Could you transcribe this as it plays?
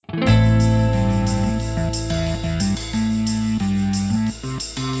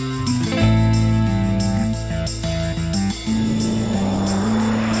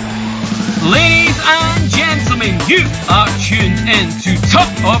gentlemen, you are tuned in to Top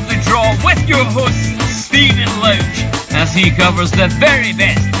of the Draw with your host, Stephen Louch, as he covers the very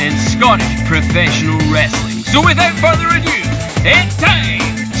best in Scottish professional wrestling. So without further ado, it's time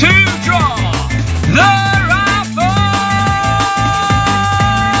to draw the raffle!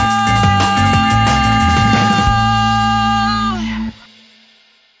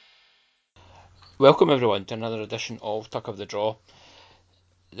 Welcome everyone to another edition of Tuck of the Draw.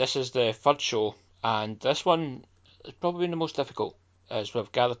 This is the third show, and this one has probably been the most difficult, as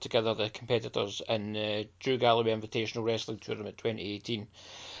we've gathered together the competitors in the Drew Galloway Invitational Wrestling Tournament 2018.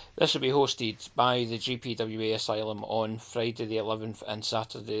 This will be hosted by the GPWA Asylum on Friday the 11th and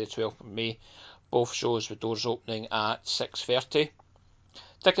Saturday the 12th of May, both shows with doors opening at 6:30.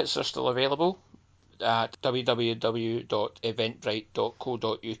 Tickets are still available at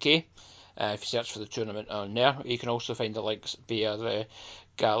www.eventbrite.co.uk. If you search for the tournament on there, you can also find the links via the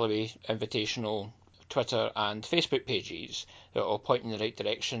Galloway Invitational Twitter and Facebook pages that will point in the right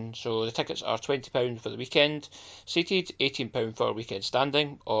direction. So the tickets are £20 for the weekend seated, £18 for weekend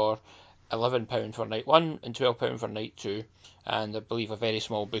standing, or £11 for night one and £12 for night two, and I believe a very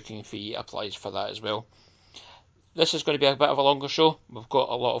small booking fee applies for that as well. This is going to be a bit of a longer show. We've got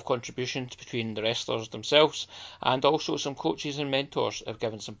a lot of contributions between the wrestlers themselves, and also some coaches and mentors have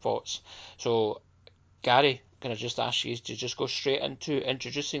given some thoughts. So, Gary, can I just ask you to just go straight into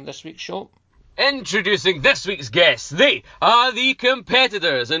introducing this week's show? Introducing this week's guests, they are the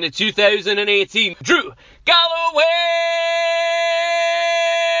competitors in the 2018 Drew Galloway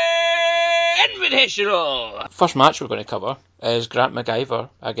Invitational. First match we're going to cover is Grant MacIver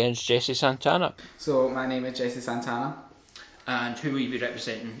against Jesse Santana. So my name is Jesse Santana. And who will you be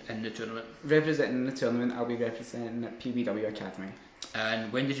representing in the tournament? Representing the tournament, I'll be representing PBW Academy.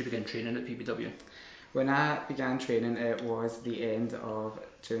 And when did you begin training at PBW? When I began training, it was the end of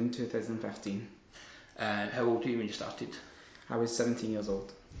June 2015. And how old were you when you started? I was 17 years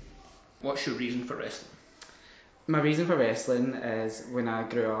old. What's your reason for wrestling? My reason for wrestling is when I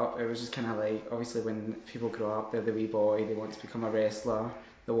grew up, it was just kind of like, obviously when people grow up, they're the wee boy, they want to become a wrestler,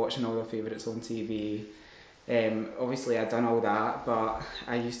 they're watching all their favourites on TV. Obviously I'd done all that, but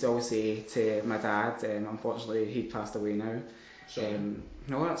I used to always say to my dad, unfortunately he passed away now.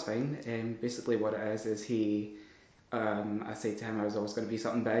 No, that's fine. Basically what it is he, I said to him I was always going to be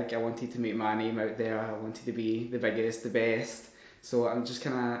something big. I wanted to make my name out there, I wanted to be the biggest, the best. So I'm just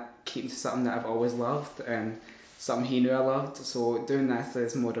kind of keeping to something that I've always loved and something he knew I loved. So doing this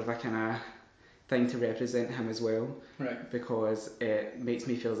is more of a kind of thing to represent him as well. Right. Because it makes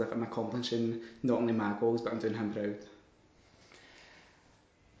me feel as if I'm accomplishing not only my goals, but I'm doing him proud.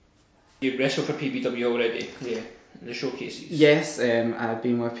 You wrestled for PBW already, yeah, in the showcases? Yes, I've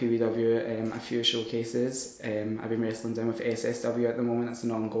been with PBW a few showcases. I've been wrestling down with SSW at the moment, it's an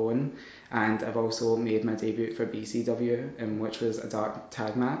ongoing. And I've also made my debut for BCW, which was a dark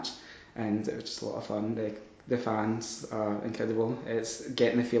tag match. And it was just a lot of fun. The fans are incredible. It's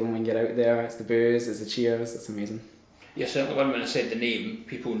getting the feeling when you're out there, it's the boos, it's the cheers, it's amazing. Yeah, certainly when I said the name,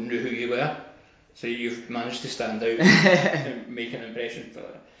 people knew who you were. So you've managed to stand out and make an impression for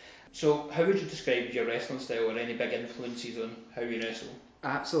that. So how would you describe your wrestling style, or any big influences on how you wrestle?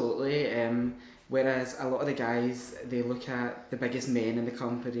 Absolutely. Whereas a lot of the guys, they look at the biggest men in the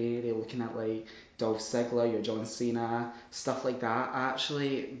company, they're looking at like Dolph Ziggler, your John Cena, stuff like that.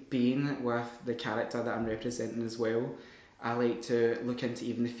 Actually, being with the character that I'm representing as well, I like to look into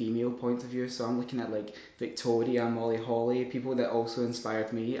even the female point of view. So I'm looking at like Victoria, Molly Holly, people that also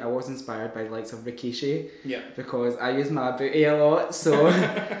inspired me. I was inspired by the likes of Rikishi, because I use my booty a lot. So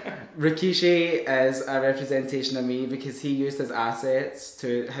Rikishi is a representation of me because he used his assets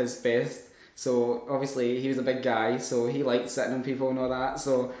to his best. So obviously he was a big guy, so he liked sitting on people and all that.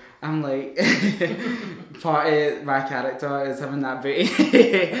 So I'm like, part of my character is having that booty.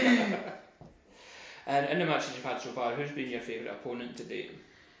 And in the matches you've had so far, who's been your favourite opponent to date?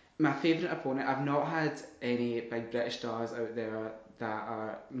 My favourite opponent, I've not had any big British stars out there that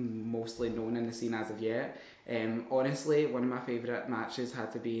are mostly known in the scene as of yet. Honestly, one of my favourite matches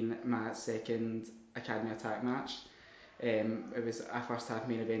had to be my second Academy Attack match. It was I first half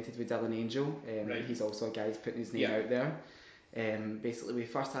main evented with Dylan Angel. Right. He's also a guy who's putting his name out there. Basically, we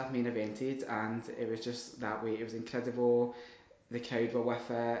first half main evented, and it was just that way. It was incredible. The crowd were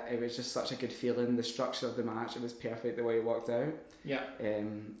with it. It was just such a good feeling. The structure of the match, it was perfect the way it worked out. Yeah.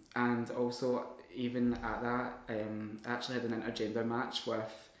 And also, even at that, I actually had an intergender match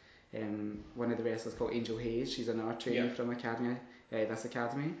with one of the wrestlers called Angel Hayes. She's another trainee from Academy, this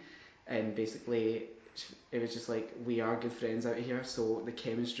Academy. And basically, it was just like, we are good friends out here, so the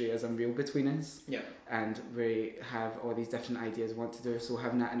chemistry is unreal between us. Yeah. And we have all these different ideas we want to do. So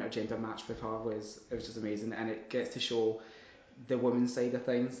having that intergender match with her was just amazing, and it gets to show the women's side of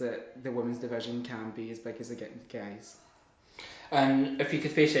things, that the women's division can be as big as the guys. And if you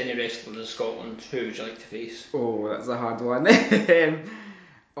could face any wrestler in Scotland, who would you like to face? Oh, that's a hard one.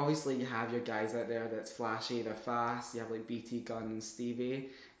 Obviously, you have your guys out there that's flashy, they're fast. You have like BT Gunn and Stevie.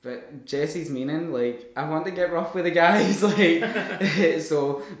 But Jesse's meaning, like, I want to get rough with the guys, like,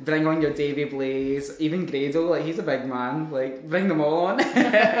 so bring on your Davey Blaze, even Grado, like, he's a big man, like, bring them all on.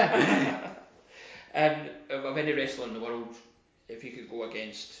 And of any wrestler in the world, if you could go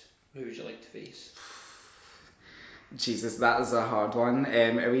against, who would you like to face? Jesus, that is a hard one.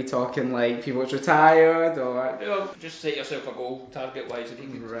 Are we talking like people that's retired, or? Well, just set yourself a goal, target-wise. If you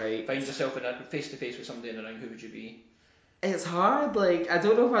could Right. find yourself in a face-to-face with somebody in the ring, who would you be? It's hard, like, I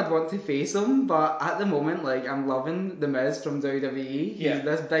don't know if I'd want to face him, but at the moment, like, I'm loving The Miz from WWE. He's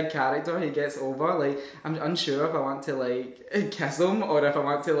this big character, he gets over, like, I'm unsure if I want to, like, kiss him, or if I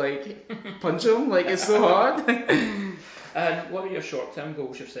want to, like, punch him, like, it's so hard. And what are your short-term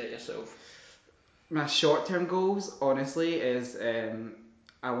goals you've set yourself? My short-term goals, honestly, is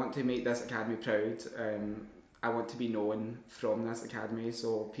I want to make this academy proud. I want to be known from this academy,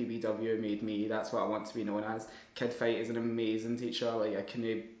 so PBW made me, that's what I want to be known as. Kid Fight is an amazing teacher, like, I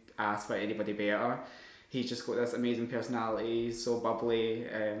couldn't ask for anybody better. He's just got this amazing personality, he's so bubbly.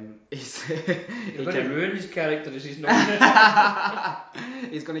 You're going to ruin his character as he's not.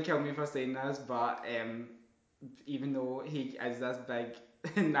 He's going to kill me for saying this, but even though he is this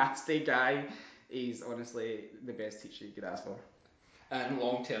big, nasty guy, he's honestly the best teacher you could ask for. And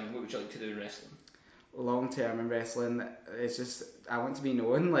long term, what would you like to do in wrestling? Long term in wrestling, it's just, I want to be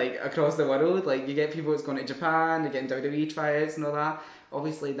known, like, across the world. Like, you get people that's going to Japan, they're getting WWE tryouts and all that.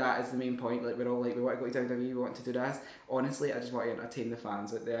 Obviously that is the main point, like, we're all like, we want to go to WWE, we want to do this. Honestly, I just want to entertain the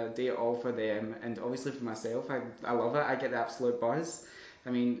fans out there, do it all for them, and obviously for myself, I love it, I get the absolute buzz. I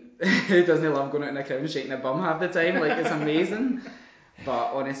mean, who doesn't love going out in a crowd and shaking a bum half the time, like, it's amazing.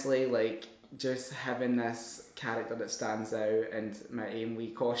 But honestly, like, just having this character that stands out, and my aim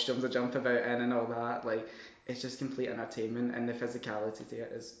wee costumes I jump about in and all that, like, it's just complete entertainment, and the physicality to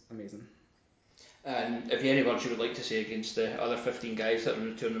it is amazing. And have you any words you would like to say against the other 15 guys that are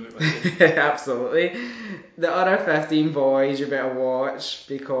in the tournament with you? Absolutely. The other 15 boys, you better watch,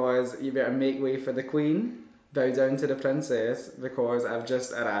 because you better make way for the queen, bow down to the princess, because I've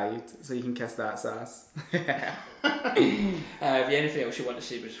just arrived, so you can kiss that sass. Have you anything else you want to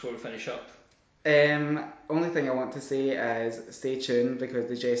say before we finish up? Only thing I want to say is stay tuned, because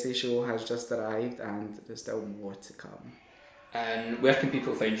the Jesse show has just arrived and there's still more to come. And where can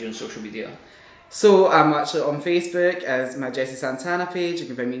people find you on social media? So I'm actually on Facebook as my Jesse Santana page. You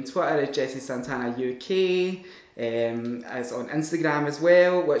can find me on Twitter as Jesse Santana UK. As on Instagram as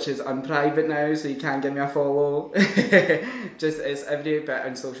well, which is unprivate now, so you can give me a follow. Just, it's every bit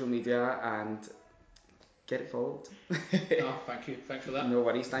on social media, and get it followed. Oh, thank you. Thanks for that. No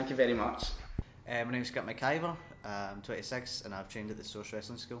worries. Thank you very much. My name's Scott McIver. I'm 26 and I've trained at the Source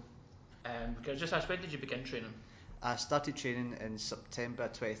Wrestling School. Can I just ask, when did you begin training? I started training in September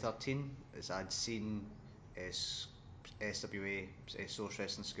 2013 as I'd seen SWA Source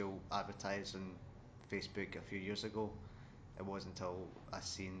Wrestling School advertised on Facebook a few years ago. It wasn't until I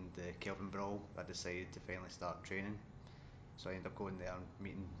seen the Kelvin Brawl I decided to finally start training. So I ended up going there and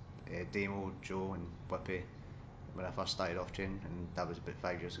meeting Damo, Joe and Whippy when I first started off training, and that was about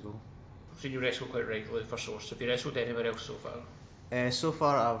 5 years ago. I've seen you wrestle quite regularly for Source. Have you wrestled anywhere else so far? So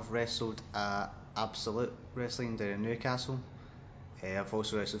far I've wrestled at Absolute Wrestling down in Newcastle. I've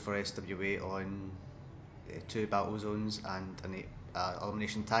also wrestled for SWA on 2 battle zones and an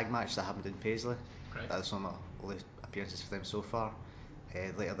elimination tag match that happened in Paisley. Right. That's one of my only appearances for them so far.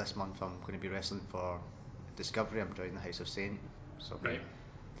 Later this month I'm going to be wrestling for Discovery. I'm joining the House of Saint, so I'll be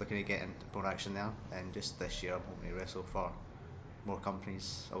looking to get into more action there. And just this year I'm hoping to wrestle for more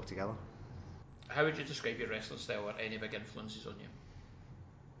companies altogether. How would you describe your wrestling style, or any big influences on you?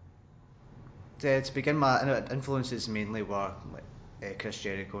 To begin, my influences mainly were Chris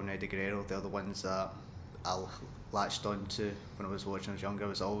Jericho and Eddie Guerrero. They're the ones that I latched on to when I was watching when I was younger.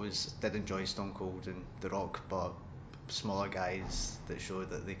 I always did enjoy Stone Cold and The Rock, but smaller guys that show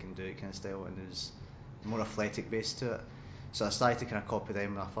that they can do it kind of style, and there's more athletic base to it. So I started to kind of copy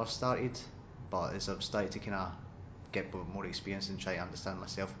them when I first started, but as I've started to kind of get more experience and try to understand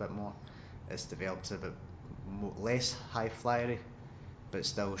myself a bit more, it's developed a bit less high flyery, but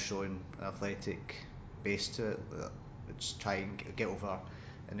still showing an athletic base to it. It's trying to get over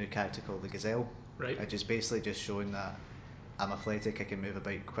a new character called the Gazelle. Right. It's just basically just showing that I'm athletic, I can move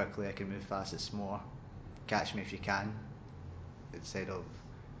about quickly, I can move fast. It's more catch me if you can, instead of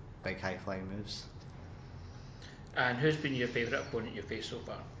big high flying moves. And who's been your favourite opponent you've faced so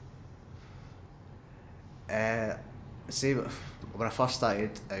far? See, when I first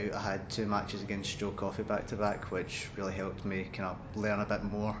started out, I had 2 matches against Joe Coffey back to back, which really helped me kind of learn a bit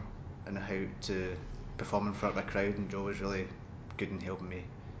more on how to perform in front of a crowd, and Joe was really good in helping me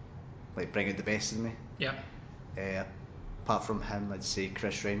like bring out the best in me. Yeah. Apart from him, I'd say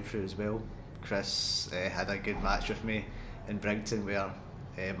Chris Renfrew as well. Chris had a good match with me in Brington where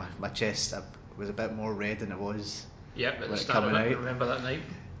my chest was a bit more red than it was. Yep, at the when start of it, coming I out. remember that night.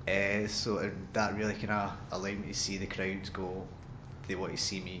 So that really kind of allowed me to see the crowd go, they want to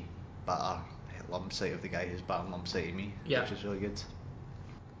see me batter lumps out of the guy who's batting lumps out of me, Yeah. which is really good.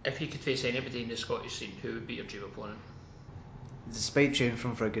 If you could face anybody in the Scottish scene, who would be your dream opponent? Despite training for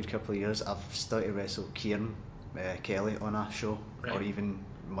him for a good couple of years, I've started to wrestle Kieran Kelly on a show, Right. or even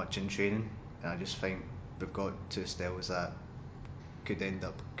much in training, and I just think we've got 2 styles that could end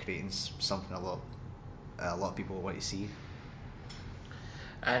up creating something a lot of people want to see.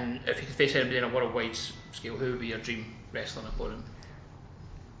 And if you could face anybody on a worldwide scale, who would be your dream wrestling opponent?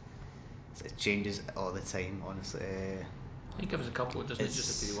 It changes all the time, honestly. I think give us a couple, it doesn't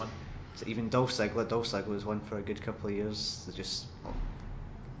just have to be one. So even Dolph Ziggler was one for a good couple of years. They're just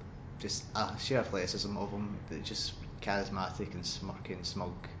sheer athleticism of him. They're just charismatic and smirky and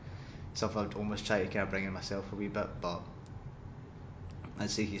smug. Something I'd almost try to kind of bring in myself a wee bit, but I'd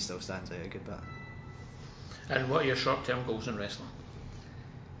say he still stands out a good bit. And what are your short-term goals in wrestling?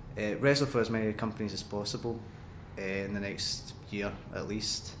 Wrestle for as many companies as possible in the next year at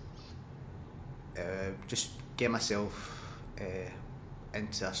least. Just get myself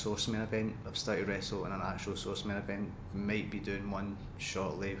into a source main event. I've started to wrestle in an actual source main event. Might be doing one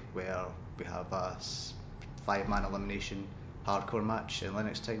shortly where we have a 5-man elimination hardcore match in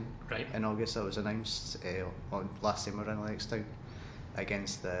Lennoxtown. Right. In August. That was announced on last time we were in Lennoxtown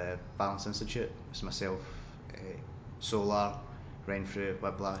against the Balance Institute. It's myself, Solar, Renfrew,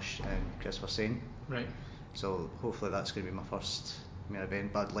 Whiplash and Christopher Saint. Right. So hopefully that's going to be my first main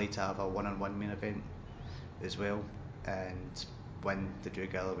event, but I'd like to have a one-on-one main event as well and win the Drew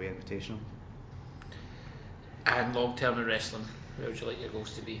Galloway Invitational. And long-term in wrestling, where would you like your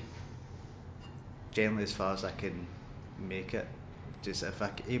goals to be? Generally as far as I can make it. Just if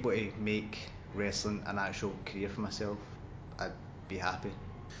I'm able to make wrestling an actual career for myself, I'd be happy.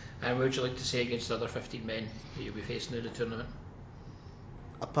 And what would you like to say against the other 15 men that you'll be facing in the tournament?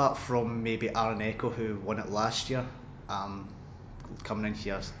 Apart from maybe Aaron Echo, who won it last year, coming in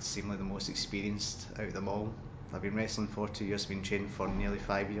here seemingly the most experienced out of them all. I've been wrestling for 2 years, I've been training for nearly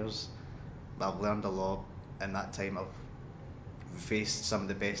 5 years. I've learned a lot in that time. I've faced some of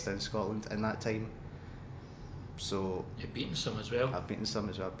the best in Scotland in that time. So You've beaten some as well. I've beaten some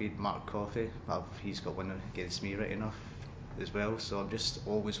as well. I've beat Mark Coffey. He's got one against me right enough as well. So I'm just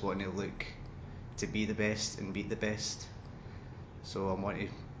always wanting to look to be the best and beat the best. So I want to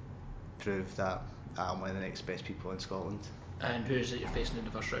prove that I'm one of the next best people in Scotland. And who is it you're facing in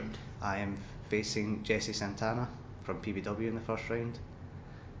the first round? I am facing Jesse Santana from PBW in the first round.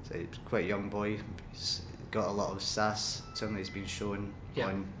 So he's quite a young boy. He's got a lot of sass to him that he's been shown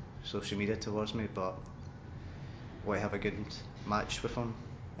on social media towards me, but I want to have a good match with him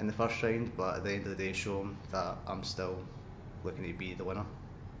in the first round, but at the end of the day show him that I'm still looking to be the winner.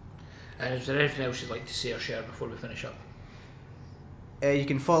 And is there anything else you'd like to say or share before we finish up? You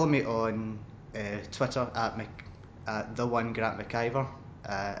can follow me on Twitter at the one Grant McIver,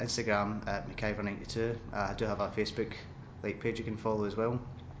 Instagram at McIver92. I do have a Facebook page you can follow as well.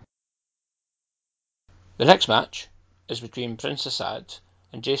 The next match is between Prince Assad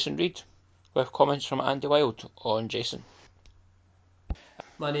and Jason Reed, with comments from Andy Wild on Jason.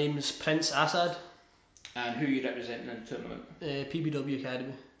 My name's Prince Assad. And who are you representing in the tournament? PBW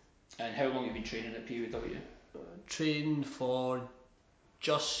Academy. And how long have you been training at PBW? Trained for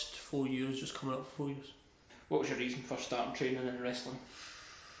just 4 years, just coming up 4 years. What was your reason for starting training in wrestling?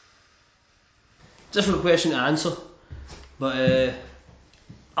 Difficult question to answer, but I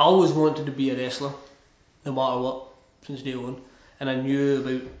always wanted to be a wrestler, no matter what, since day one. And I knew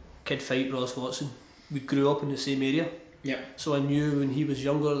about Kid Fight, Ross Watson. We grew up in the same area. Yeah. So I knew when he was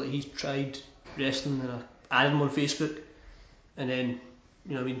younger that he tried wrestling, and I added him on Facebook, and then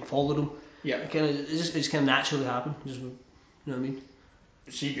followed him. Yeah. It just kind of naturally happened. Just, you know what I mean?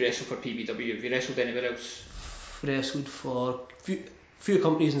 So you wrestled for PBW. Have you wrestled anywhere else? Wrestled for few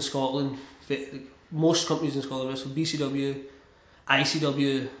companies in Scotland. Most companies in Scotland wrestled. BCW,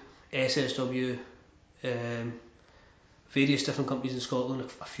 ICW, SSW, various different companies in Scotland.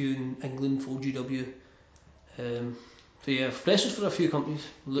 A few in England, for GW. So yeah, I've wrestled for a few companies.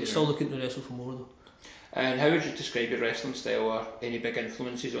 Still looking to wrestle for more though. And how would you describe your wrestling style, or any big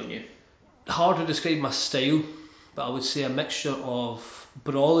influences on you? Hard to describe my style, but I would say a mixture of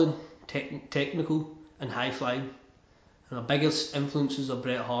brawling, technical and high flying. And my biggest influences are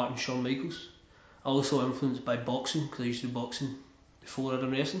Bret Hart and Shawn Michaels. Also influenced by boxing, because I used to do boxing before I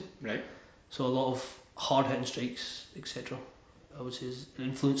done wrestling. Right. So a lot of hard hitting strikes, etc. I would say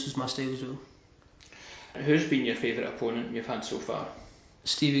influences my style as well. Who's been your favourite opponent you've had so far?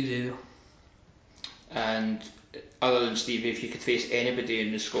 Stevie Xavier. And other than Stevie, if you could face anybody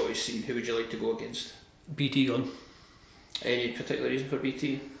in the Scottish scene, who would you like to go against? BT Gunn. Any particular reason for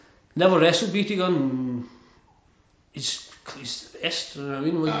BT? Never wrestled BT Gunn. He's est, you know what I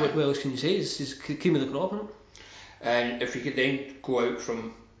mean? What else can you say? He's cream of the crop, isn't it? And if you could then go out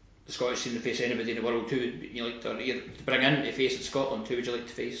from the Scottish scene to face anybody in the world, who would you like to bring in to face in Scotland? Who would you like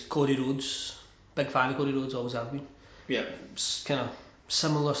to face? Cody Rhodes. Big fan of Cody Rhodes, always have been. Yeah. It's kind of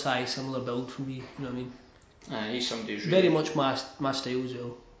similar size, similar build for me, you know what I mean? He's somebody who's very much my style as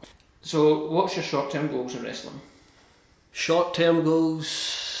well. So, what's your short-term goals in wrestling? Short-term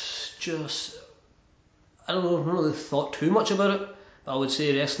goals, just I don't know, I've not really thought too much about it, but I would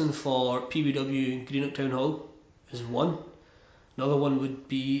say wrestling for PBW Greenock Town Hall is one. Another one would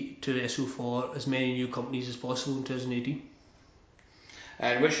be to wrestle for as many new companies as possible in 2018.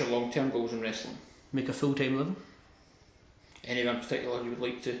 And what's your long-term goals in wrestling? Make a full-time living. Anyone in particular you would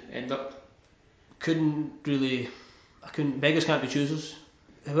like to end up? Beggars can't be choosers.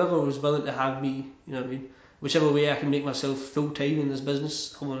 Whoever was willing to have me, you know what I mean? Whichever way I can make myself full-time in this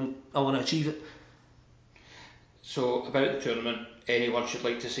business, I want to achieve it. So, about the tournament, any words you'd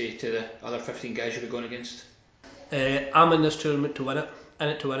like to say to the other 15 guys you'll be going against? I'm in this tournament to win it, in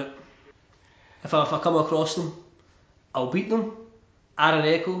it to win it. If I come across them, I'll beat them. Aaron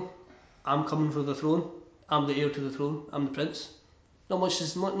Echo, I'm coming for the throne. I'm the heir to the throne. I'm the prince. Not much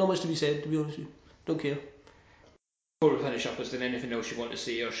to be said, to be honest with you. Don't care. Before we finish up, is there anything else you want to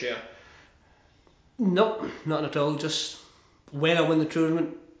say or share? Nope, nothing at all. Just when I win the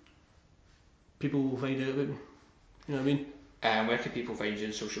tournament, people will find out about me. You know what I mean? And where can people find you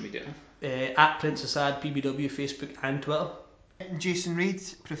on social media? At Prince Assad, PBW, Facebook and Twitter. Jason Reid,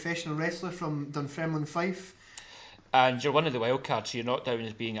 professional wrestler from Dunfermline Fife. And you're one of the wildcards, so you're not down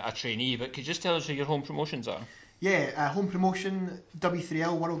as being a trainee, but could you just tell us who your home promotions are? Yeah, home promotion,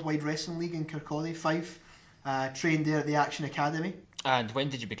 W3L, Worldwide Wrestling League in Kirkcaldy, Fife. Trained there at the Action Academy. And when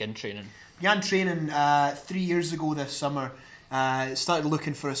did you begin training? Began training 3 years ago this summer. Started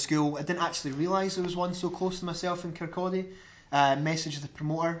looking for a school. I didn't actually realise there was one so close to myself in Kirkcaldy. Messaged the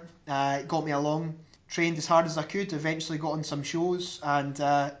promoter, got me along, trained as hard as I could, eventually got on some shows and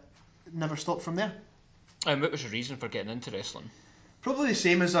never stopped from there. And what was your reason for getting into wrestling? Probably the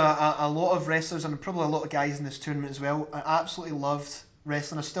same as a lot of wrestlers and probably a lot of guys in this tournament as well. I absolutely loved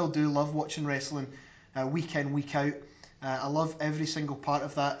wrestling. I still do love watching wrestling week in, week out. I love every single part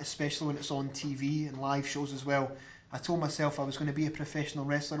of that, especially when it's on TV and live shows as well. I told myself I was going to be a professional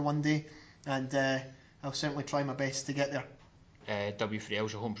wrestler one day, and I'll certainly try my best to get there. W3L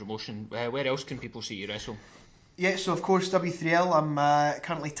is your home promotion. Where else can people see you wrestle? Yeah, so of course W3L, I'm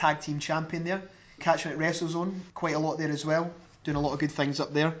currently tag team champion there. Catch me at WrestleZone, quite a lot there as well. Doing a lot of good things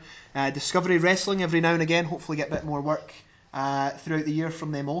up there. Discovery Wrestling every now and again, hopefully get a bit more work throughout the year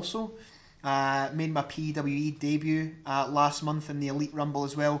from them also. Made my PWE debut last month in the Elite Rumble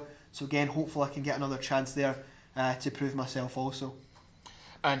as well. So again, hopefully I can get another chance there to prove myself also.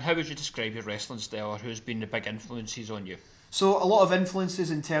 And how would you describe your wrestling style, or who's been the big influences on you? So a lot of influences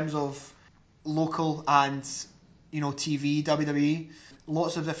in terms of local and TV, WWE.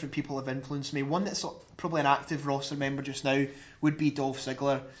 Lots of different people have influenced me. One that's probably an active roster member just now would be Dolph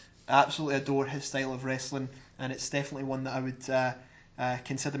Ziggler. I absolutely adore his style of wrestling, and it's definitely one that I would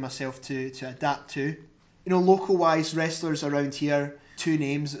consider myself to adapt to. Local wise wrestlers around here, two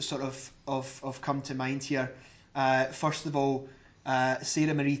names that sort of come to mind here. First of all,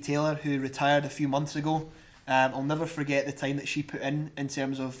 Sarah Marie Taylor, who retired a few months ago. I'll never forget the time that she put in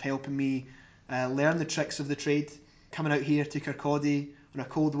terms of helping me learn the tricks of the trade. Coming out here to Kirkcaldy on a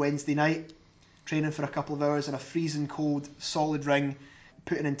cold Wednesday night, training for a couple of hours in a freezing cold, solid ring,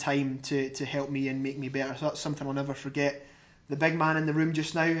 putting in time to help me and make me better. So that's something I'll never forget. The big man in the room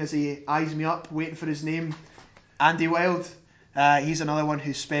just now, as he eyes me up, waiting for his name, Andy Wilde. He's another one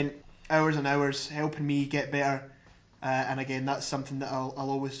who spent hours and hours helping me get better. And again, that's something that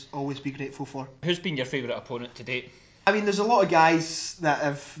I'll always be grateful for. Who's been your favourite opponent to date? I mean, there's a lot of guys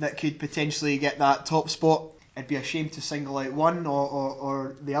that could potentially get that top spot. It'd be a shame to single out one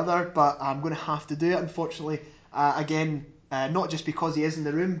or the other, but I'm going to have to do it, unfortunately. Again, not just because he is in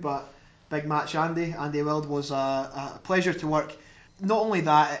the room, but Big Match Andy Wilde was a pleasure to work. not only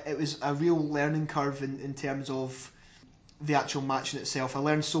that, it was a real learning curve in terms of the actual match in itself. I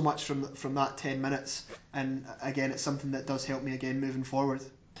learned so much from that 10 minutes, and again, it's something that does help me again moving forward.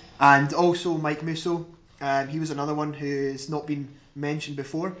 And also Mike Musso, he was another one who has not been mentioned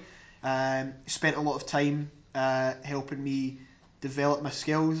before. Spent a lot of time helping me develop my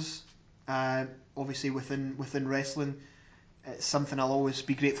skills, obviously within wrestling. It's something I'll always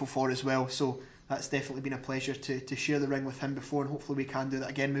be grateful for as well, so that's definitely been a pleasure to share the ring with him before, and hopefully we can do that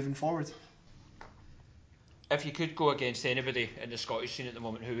again moving forward. If you could go against anybody in the Scottish scene at the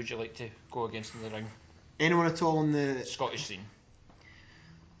moment, who would you like to go against in the ring? Anyone at all in the Scottish scene?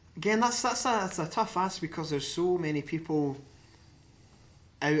 Again, that's a tough ask because there's so many people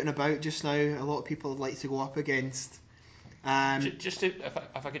out and about just now. A lot of people I'd like to go up against. If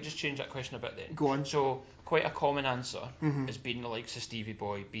I could just change that question a bit then. Go on. So, quite a common answer has been the likes of Stevie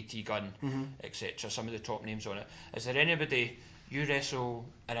Boy, BT Gunn, etc. Some of the top names on it. Is there anybody you wrestle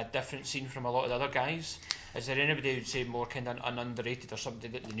in a different scene from a lot of the other guys? Is there anybody who'd say more kind of underrated or somebody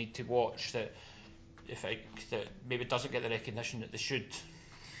that they need to watch that that maybe doesn't get the recognition that they should?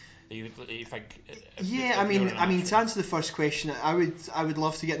 You think? Yeah, I mean, to answer the first question, I would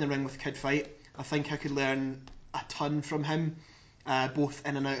love to get in the ring with Kid Fight. I think I could learn a ton from him, both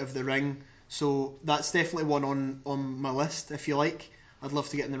in and out of the ring. So that's definitely one on my list, if you like. I'd love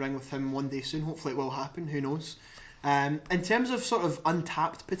to get in the ring with him one day soon. Hopefully it will happen. Who knows? In terms of sort of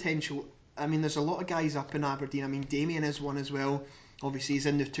untapped potential, I mean, there's a lot of guys up in Aberdeen. I mean, Damien is one as well. Obviously, he's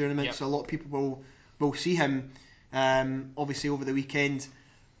in the tournament, so a lot of people will see him. Obviously, over the weekend,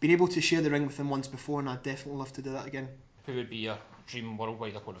 been able to share the ring with him once before, and I'd definitely love to do that again. Who would be your dream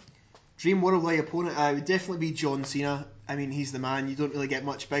worldwide opponent? Dream worldwide opponent would definitely be John Cena. I mean, he's the man. You don't really get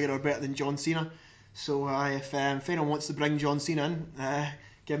much bigger or better than John Cena. So if anyone wants to bring John Cena in,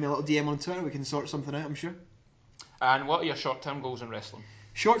 give me a little DM on Twitter. We can sort something out, I'm sure. And what are your short-term goals in wrestling?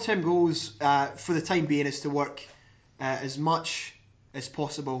 Short-term goals for the time being is to work as much as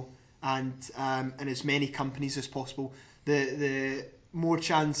possible and in as many companies as possible. The more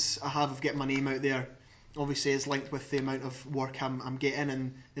chance I have of getting my name out there, obviously, is linked with the amount of work I'm getting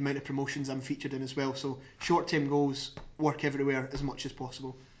and the amount of promotions I'm featured in as well. So short-term goals, work everywhere as much as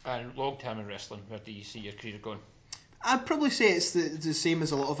possible. And long-term in wrestling, where do you see your career going? I'd probably say it's the same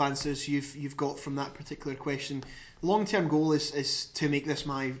as a lot of answers you've got from that particular question. Long-term goal is to make this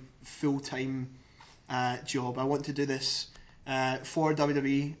my full-time job. I want to do this for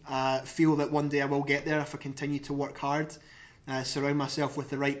WWE. I feel that one day I will get there if I continue to work hard, surround myself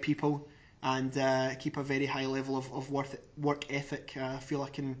with the right people, and keep a very high level of work ethic. I feel I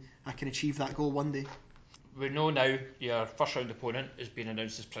can achieve that goal one day. We know now your first round opponent has been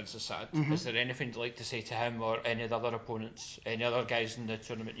announced as Prince Assad. Is there anything you'd like to say to him or any of the other opponents, any other guys in the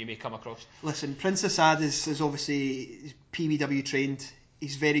tournament you may come across? Listen, Prince Assad is obviously PBW trained.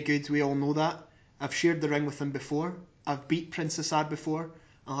 He's very good, we all know that. I've shared the ring with him before. I've beat Prince Assad before.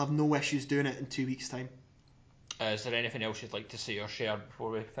 I'll have no issues doing it in 2 weeks' time. Is there anything else you'd like to say or share before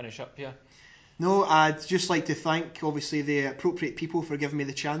we finish up here? No, I'd just like to thank obviously the appropriate people for giving me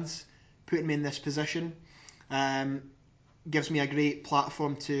the chance, putting me in this position. Gives me a great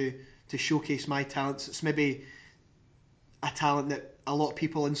platform to showcase my talents. It's maybe a talent that a lot of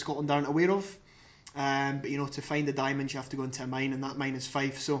people in Scotland aren't aware of, but to find a diamond you have to go into a mine, and that mine is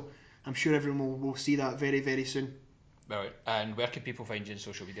Fife, so I'm sure everyone will see that very, very soon. Right, and where can people find you on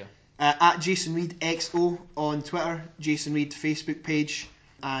social media? At Jason Reid XO on Twitter, Jason Reid Facebook page,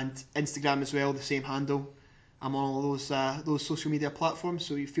 and Instagram as well, the same handle. I'm on all those social media platforms,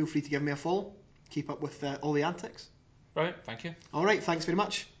 so you feel free to give me a follow. Keep up with all the antics. Right, thank you. All right, thanks very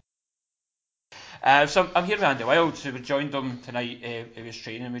much. So I'm here with Andy Wilds, who joined him tonight. He was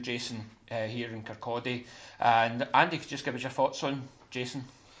training with Jason here in Kirkcaldy. And Andy, could you just give us your thoughts on Jason?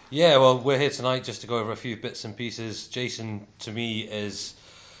 Yeah, well, we're here tonight just to go over a few bits and pieces. Jason, to me, is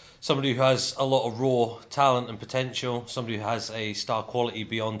somebody who has a lot of raw talent and potential, somebody who has a star quality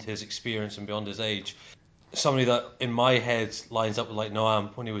beyond his experience and beyond his age. Somebody that, in my head, lines up with like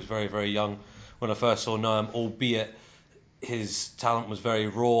Noam when he was very, very young. When I first saw Noam, albeit his talent was very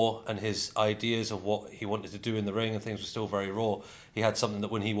raw and his ideas of what he wanted to do in the ring and things were still very raw, he had something that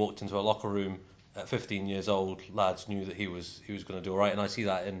when he walked into a locker room at 15 years old, lads knew that he was going to do all right, and I see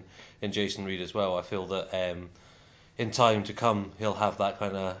that in Jason Reid as well. I feel that in time to come he'll have that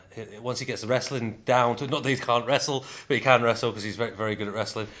kind of, once he gets the wrestling down to, not that he can't wrestle, but he can wrestle because he's very, very good at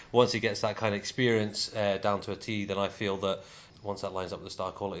wrestling. Once he gets that kind of experience down to a T, then I feel that once that lines up with the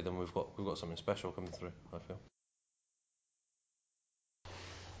star quality, then we've got something special coming through, I feel.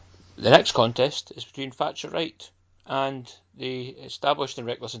 The next contest is between Thatcher Wright and the established and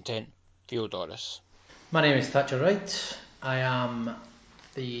reckless intent Theodoris. My name is Thatcher Wright. I am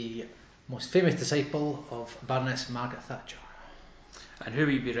the most famous disciple of Baroness Margaret Thatcher. And who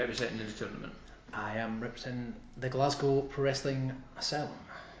will you be representing in the tournament? I am representing the Glasgow Pro Wrestling Asylum.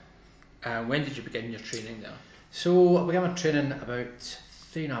 When did you begin your training there? So I began my training about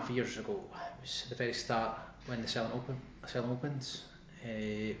 3.5 years ago. It was the very start when the Asylum opens,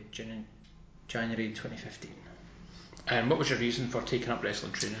 January 2015. And what was your reason for taking up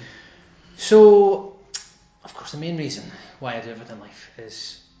wrestling training? So, of course, the main reason why I do everything in life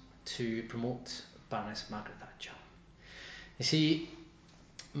is to promote Baroness Margaret Thatcher. You see,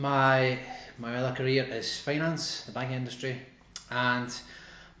 my other career is finance, the banking industry, and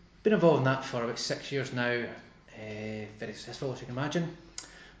been involved in that for about 6 years now. Very successful, as you can imagine.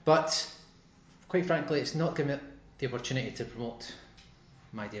 But quite frankly, it's not given me the opportunity to promote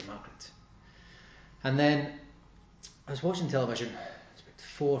my dear Margaret. And then I was watching television, it's about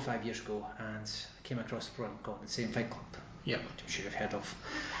 4 or 5 years ago, and I came across a program called The Same Fight Club, which I'm sure you've heard of.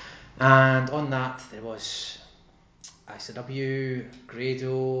 And on that there was ICW,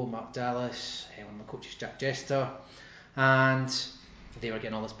 Grado, Mark Dallas, one of my coaches, Jack Jester, and they were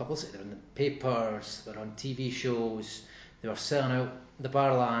getting all this publicity. They were in the papers, they were on TV shows, they were selling out the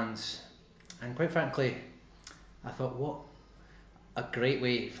Barlands, and quite frankly, I thought, what a great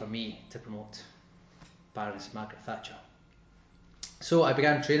way for me to promote Baroness Margaret Thatcher. So I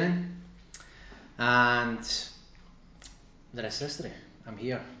began training, and the rest is history. I'm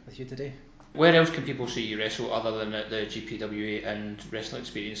here with you today. Where else can people see you wrestle other than at the GPWA and Wrestling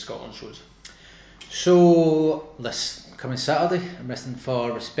Experience Scotland shows? So this coming Saturday, I'm wrestling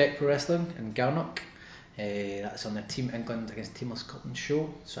for Respect Pro Wrestling in Garnock. That's on the Team England against Team of Scotland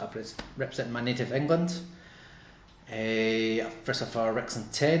show. So I'm representing my native England. I've wrestled for Rick's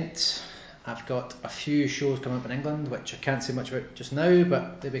Intent. I've got a few shows coming up in England, which I can't say much about just now,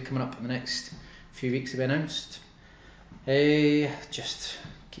 but they'll be coming up in the next few weeks to be announced. Just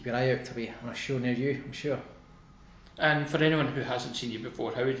keep your eye out to be on a show near you, I'm sure. And for anyone who hasn't seen you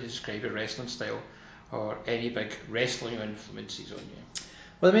before, how would you describe your wrestling style or any big wrestling influences on you?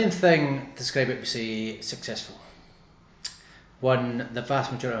 Well, the main thing to describe it would be successful. Won the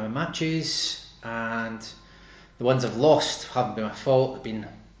vast majority of my matches, and the ones I've lost haven't been my fault. They've been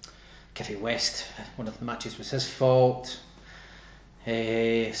Kiffy West, one of the matches was his fault.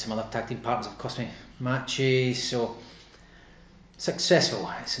 Some other tag team partners have cost me matches, so successful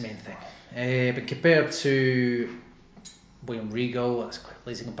is the main thing. But compared to William Regal, that's quite a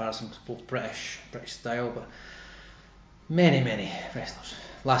lazy comparison because both British style, but many wrestlers.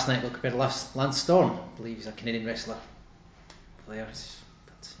 Last night we compared to Lance Storm, I believe he's a Canadian wrestler. Players,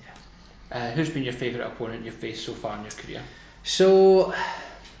 but yeah. Who's been your favourite opponent you've faced so far in your career? So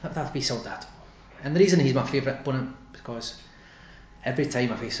that'd have to be Soldato, and the reason he's my favourite opponent is because every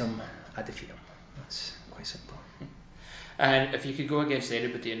time I face him, I defeat him. That's quite simple. And if you could go against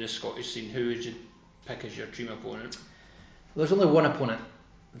anybody in the Scottish scene, who would you pick as your dream opponent? Well, there's only one opponent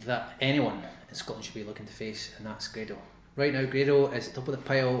that anyone in Scotland should be looking to face, and that's Grado. Right now, Grado is at the top of the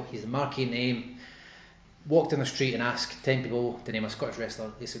pile. He's the marquee name. Walk down the street and ask 10 people to name a Scottish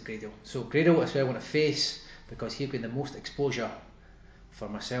wrestler, they say Grado. So Grado is who I want to face because he'll get the most exposure for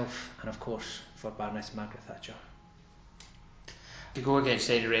myself and of course for Baroness Margaret Thatcher. If you go against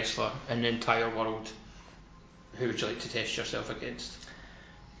any wrestler in the entire world, who would you like to test yourself against?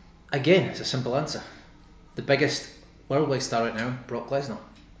 Again, it's a simple answer. The biggest worldwide star right now, Brock Lesnar.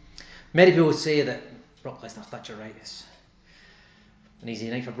 Many people would say that Brock Lesnar's Thatcher right is an easy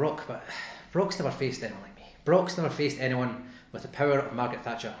night for Brock, but Brock's never faced anyone like me. Brock's never faced anyone with the power of Margaret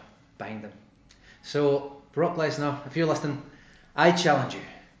Thatcher behind him. So, Brock Lesnar, if you're listening, I challenge you.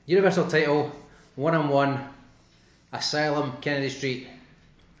 Universal title, one-on-one, Asylum, Kennedy Street.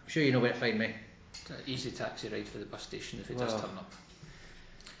 I'm sure you know where to find me. An easy taxi ride for the bus station if it does turn up.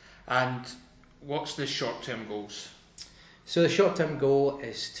 And what's the short-term goals? So the short-term goal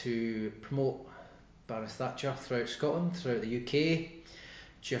is to promote Baroness Thatcher throughout Scotland, throughout the UK,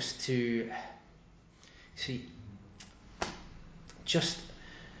 just to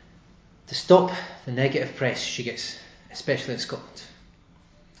stop the negative press she gets, especially in Scotland.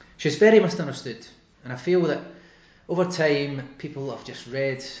 She's very misunderstood, and I feel that over time people have just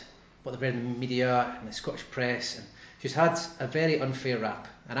read what they've read in the media and the Scottish press, and she's had a very unfair rap,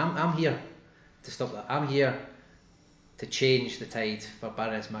 and I'm here to stop that. I'm here to change the tide for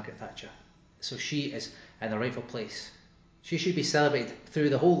Baroness Margaret Thatcher, so she is in the rightful place. She should be celebrated through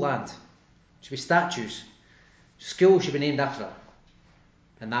the whole land. There should be statues, schools should be named after her,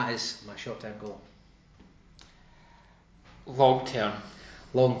 and that is my short-term goal. Long-term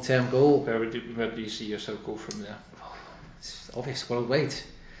goal. Where do you see yourself go from there? It's obvious, worldwide.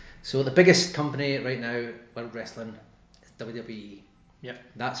 So the biggest company right now, World Wrestling, is WWE. Yep.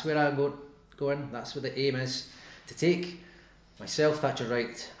 That's where I'm going. That's where the aim is, to take myself, Thatcher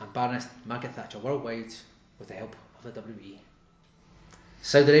Wright, and Baroness Margaret Thatcher worldwide with the help of the WWE.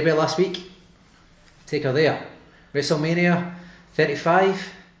 Saudi Arabia last week, take her there. WrestleMania 35,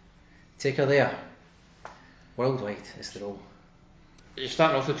 take her there. Worldwide is the role. You're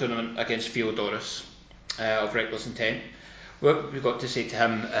starting off the tournament against Theodoros of Reckless Intent. What have you got to say to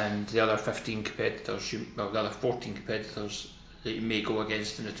him and the other 15 competitors, the other 14 competitors that you may go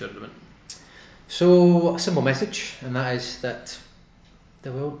against in the tournament? So, a simple message, and that is that they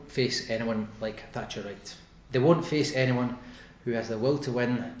won't face anyone like Thatcher Wright. They won't face anyone who has the will to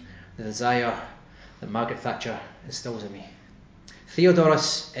win, the desire that Margaret Thatcher instills in me.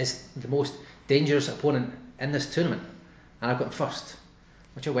 Theodoros is the most dangerous opponent in this tournament, and I've got him first,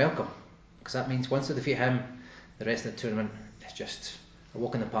 which I welcome, because that means once I defeat him, the rest of the tournament is just a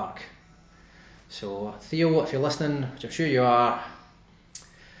walk in the park. So Theo, if you're listening, which I'm sure you are,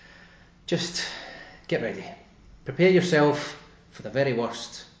 just get ready. Prepare yourself for the very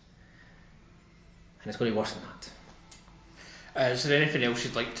worst, and it's going to be worse than that. Is there anything else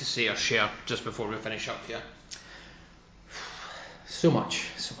you'd like to say or share just before we finish up here? So much.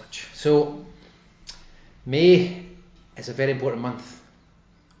 So, May is a very important month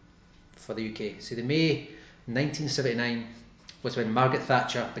for the UK. See, the May 1979 was when Margaret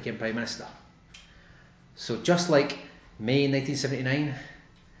Thatcher became Prime Minister. So just like May 1979,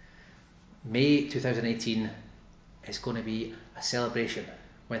 May 2018 is going to be a celebration.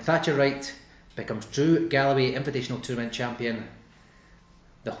 When Thatcher Wright becomes Drew Galloway Invitational Tournament Champion,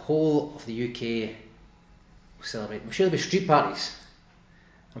 the whole of the UK will celebrate. I'm sure there'll be street parties.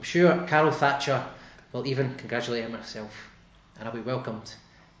 I'm sure Carol Thatcher will even congratulate him herself, and I'll be welcomed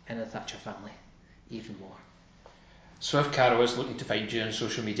in the Thatcher family even more. So if Carol is looking to find you on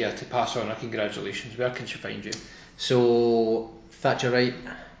social media to pass on her congratulations, where can she find you? So Thatcher Wright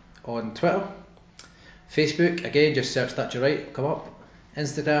on Twitter, Facebook, again just search Thatcher Wright, it'll come up.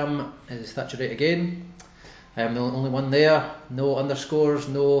 Instagram is Thatcher Wright again. I am the only one there, no underscores,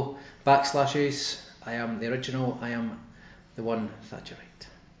 no backslashes. I am the original, I am the one, Thatcher Wright.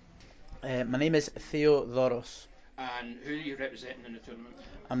 My name is Theodoros. And who are you representing in the tournament?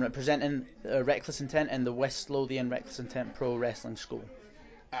 I'm representing Reckless Intent in the West Lothian Reckless Intent Pro Wrestling School.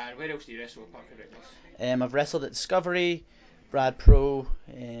 And where else do you wrestle apart from Reckless? I've wrestled at Discovery, Brad Pro,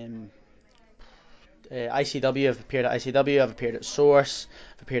 ICW. I've appeared at ICW. I've appeared at Source.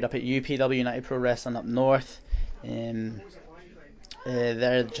 I've appeared up at UPW United Pro Wrestling up north. They're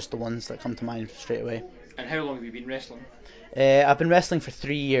just the ones that come to mind straight away. And how long have you been wrestling? I've been wrestling for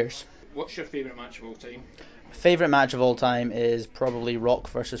 3 years. What's your favourite match of all time? My favourite match of all time is probably Rock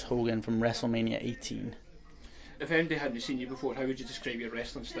versus Hogan from WrestleMania 18. If anybody hadn't seen you before, how would you describe your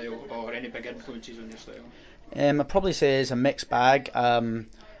wrestling style or any big influences on your style? I'd probably say it's a mixed bag.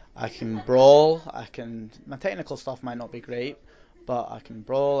 I can brawl. My technical stuff might not be great, but I can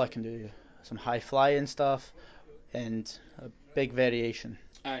brawl. I can do some high flying stuff, and a big variation.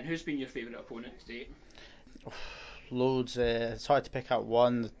 And who's been your favourite opponent to date? Loads. It's hard to pick out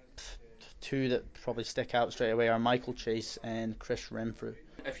one. Two that probably stick out straight away are Michael Chase and Chris Renfrew.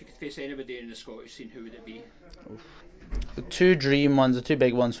 If you could face anybody in the Scottish scene, who would it be? The two dream ones, the two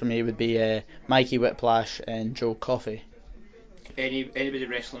big ones for me would be Mikey Whiplash and Joe Coffey. Anybody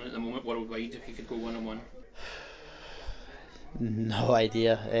wrestling at the moment worldwide, if you could go one-on-one? No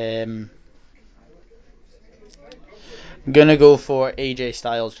idea. I'm gonna go for AJ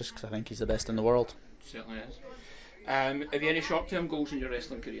Styles just because I think he's the best in the world. Certainly is. Have you any short-term goals in your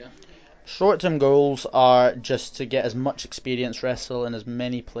wrestling career? Short-term goals are just to get as much experience, wrestle in as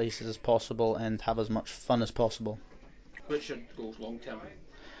many places as possible, and have as much fun as possible. What's your goals long-term?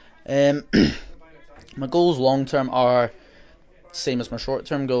 My goals long-term are same as my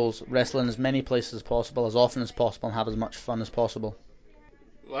short-term goals: wrestle in as many places as possible, as often as possible, and have as much fun as possible.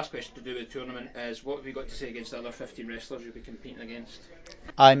 Last question to do with the tournament is, what have you got to say against the other 15 wrestlers you'll be competing against?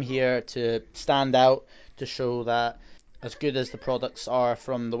 I'm here to stand out, to show that as good as the products are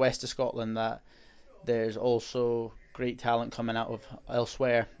from the west of Scotland, that there's also great talent coming out of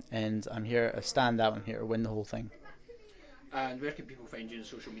elsewhere, and I'm here to stand out and here to win the whole thing. And where can people find you on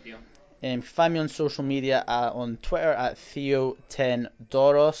social media? Find me on social media on Twitter at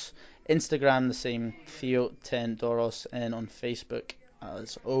Theo10Doros, Instagram the same, Theo10Doros, and on Facebook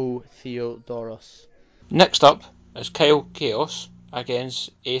as Theodoros. Next up is Kyle Chaos against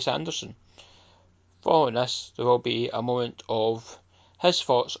Ace Anderson. Following this, there will be a moment of his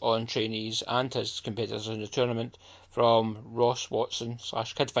thoughts on trainees and his competitors in the tournament from Ross Watson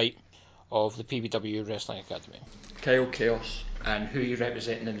 / Kid Fight of the PBW Wrestling Academy. Kyle Chaos. And who are you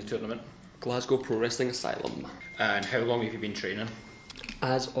representing in the tournament? Glasgow Pro Wrestling Asylum. And how long have you been training?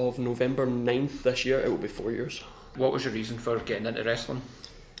 As of November 9th this year, it will be 4 years. What was your reason for getting into wrestling?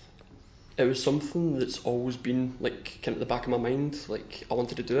 It was something that's always been like kind of at the back of my mind, like I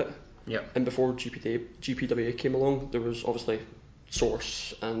wanted to do it. Yep. And before GPWA came along, there was obviously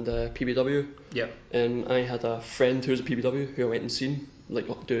Source and PBW. Yep. And I had a friend who was a PBW who I went and seen like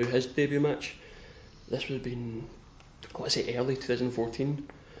do his debut match. This would have been, I want to say early 2014.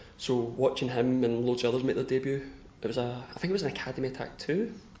 So watching him and loads of others make their debut, I think it was an Academy Attack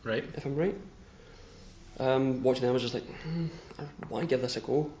 2. Right. If I'm right. Watching them, I was just like, I want to give this a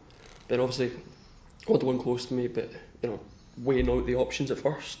go. Then obviously, I wanted one close to me, but weighing out the options at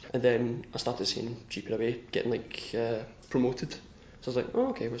first. And then I started seeing GPWA getting like promoted. So I was like, oh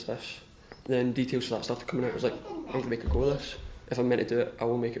okay, what's this? And then details for that started coming out. I was like, I'm going to make a go of this. If I'm meant to do it, I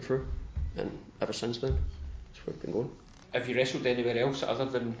will make it through. And ever since then, that's where I've been going. Have you wrestled anywhere else other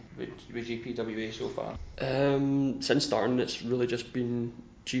than with GPWA so far? Since starting, it's really just been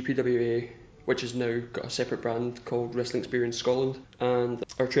GPWA, which has now got a separate brand called Wrestling Experience Scotland, and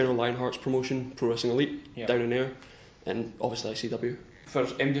our trainer Lionheart's promotion, Pro Wrestling Elite, down in there, and obviously ICW. For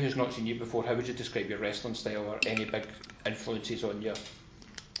anybody who's not seen you before, how would you describe your wrestling style or any big influences on you?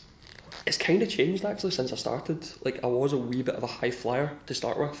 It's kind of changed actually since I started. Like I was a wee bit of a high flyer to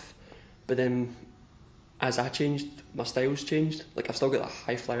start with, but then as I changed, my style's changed. Like I've still got that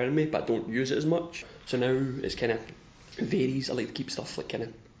high flyer in me, but I don't use it as much. So now it's kind of varies. I like to keep stuff like kind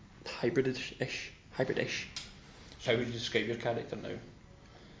of hybridish. So how would you describe your character now?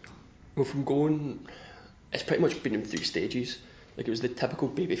 Well, from going, it's pretty much been in 3 stages. Like it was the typical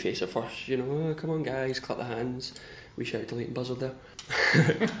babyface at first, oh, come on guys, clap the hands. We shout to Leighton Buzzard there.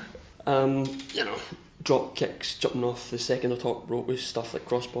 Drop kicks, jumping off the second or top rope with stuff like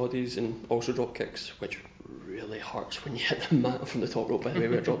crossbodies and also drop kicks, which really hurts when you hit the mat from the top rope, by the way,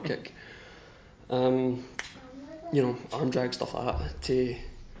 with a drop kick. Arm drag, stuff like that.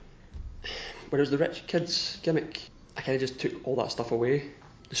 When it was the rich kids gimmick, I kind of just took all that stuff away.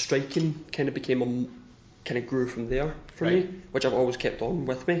 The striking kind of grew from there for me, which I've always kept on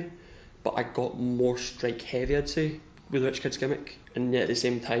with me, but I got more strike heavy, I'd say, with the rich kids gimmick. And yet at the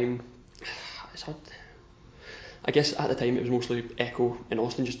same time, it's hard. I guess at the time it was mostly Echo and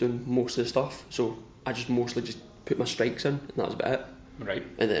Austin just doing most of the stuff, so I just mostly just put my strikes in, and that was about it. Right.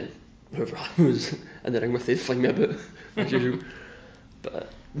 And then whoever I was in the ring with, they'd fling me about as usual.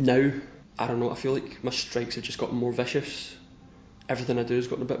 But now, I don't know, I feel like my strikes have just gotten more vicious. Everything I do has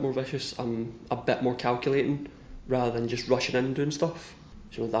gotten a bit more vicious. I'm a bit more calculating rather than just rushing in and doing stuff.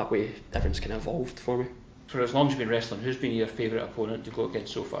 So that way, everything's kind of evolved for me. For as long as you've been wrestling, who's been your favourite opponent to go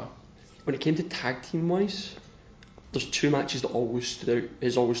against so far? When it came to tag team wise, there's 2 matches that always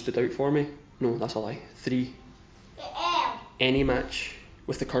stood out for me. No, that's a lie. 3. Any match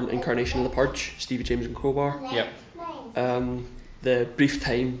with the current incarnation of the Purge, Stevie James and Crowbar. Yep. The brief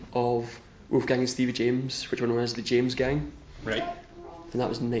time of Wolfgang and Stevie James, which were known as the James Gang. Right. And that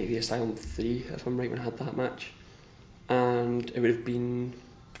was Night of the Asylum 3, if I'm right, when I had that match. And it would have been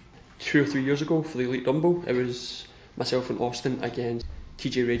 2 or 3 years ago for the Elite Rumble. It was myself and Austin against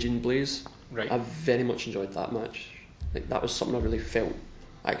TJ Rage and Blaze. Right. I very much enjoyed that match. Like that was something I really felt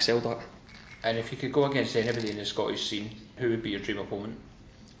I excelled at. And if you could go against anybody in the Scottish scene, who would be your dream opponent?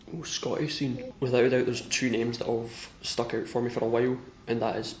 Oh, Scottish scene. Without a doubt, there's 2 names that have stuck out for me for a while, and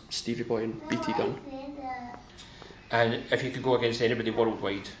that is Stevie Boy and BT Gunn. And if you could go against anybody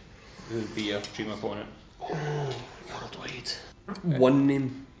worldwide, who would be your dream opponent? Oh, worldwide. One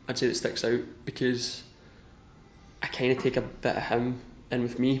name I'd say that sticks out, because I kind of take a bit of him in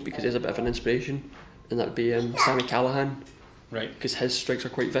with me because he's a bit of an inspiration, and that would be Sammy Callahan. Right. Because his strikes are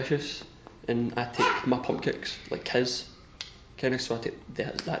quite vicious, and I take my pump kicks like his, kind of, so I take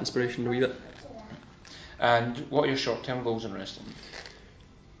that inspiration a wee bit. And what are your short-term goals in wrestling?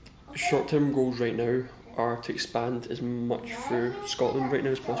 Short-term goals right now are to expand as much through Scotland right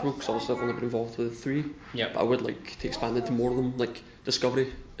now as possible, because obviously I've only been involved with 3. Yep. But I would like to expand into more of them. Like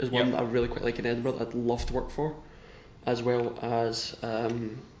Discovery is one Yep. that I really quite like in Edinburgh that I'd love to work for, as well as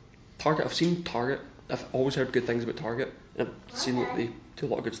Target. I've seen Target. I've always heard good things about Target, and I've seen that they do a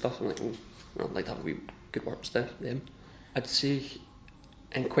lot of good stuff. I'm like, I'd like to have a wee good work with them. I'd say,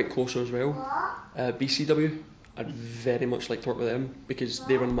 and quite closer as well, BCW. I'd very much like to work with them because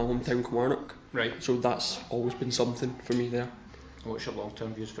they run my hometown Kilmarnock. Right. So that's always been something for me there. What's your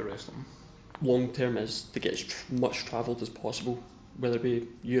long-term views for wrestling? Long term is to get as much travelled as possible, whether it be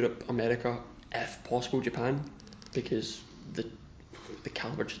Europe, America, if possible Japan, because the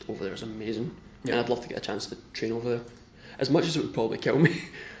calibre just over there is amazing. Yeah. And I'd love to get a chance to train over there. As much as it would probably kill me,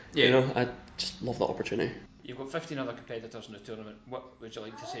 Yeah. I just love that opportunity. You've got 15 other competitors in the tournament. What would you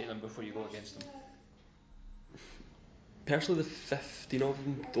like to say to them before you go against them? Personally, the 15 of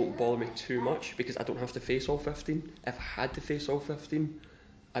them don't bother me too much because I don't have to face all 15. If I had to face all 15,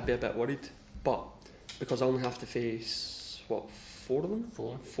 I'd be a bit worried. But because I only have to face, 4 of them?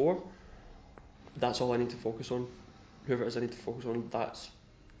 Four. That's all I need to focus on. Whoever it is I need to focus on, that's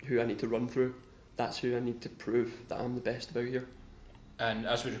who I need to run through. That's who I need to prove that I'm the best about here. And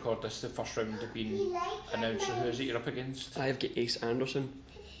as we record this, the first round have been announced, so who is it you're up against? I have got Ace Anderson,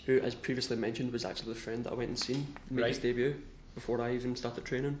 who, as previously mentioned, was actually the friend that I went and seen make his debut before I even started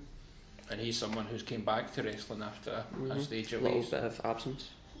training. And he's someone who's came back to wrestling after a stage away. A little bit of absence.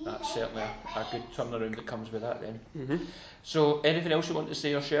 That's certainly a good turnaround that comes with that then. So, anything else you want to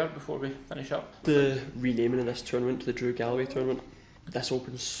say or share before we finish up? The renaming of this tournament to the Drew Galloway tournament, this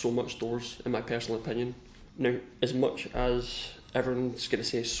opens so much doors, in my personal opinion. Now, as much as everyone's going to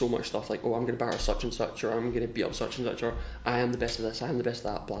say so much stuff like, oh, I'm going to batter such and such, or I'm going to beat up such and such, or I am the best of this, I am the best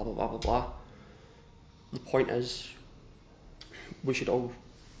of that, blah blah blah blah blah. The point is, we should all,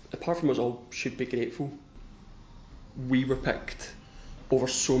 apart from us all, should be grateful. We were picked over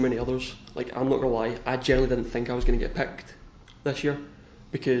so many others. Like, I'm not going to lie, I generally didn't think I was going to get picked this year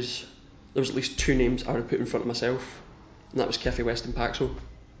because there was at least 2 names I would have put in front of myself, and that was Kefi West and Paxo.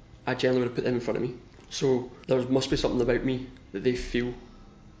 I generally would have put them in front of me. So there must be something about me that they feel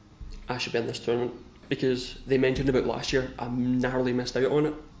I should be in this tournament, because they mentioned about last year, I narrowly missed out on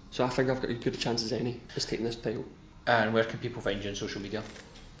it. So I think I've got as good a chance as any as taking this title. And where can people find you on social media?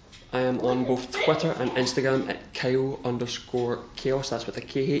 I am on both Twitter and Instagram at Kyle_Chaos, that's with a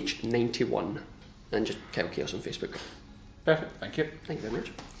KH91, and just Kyle Chaos on Facebook. Perfect, thank you. Thank you very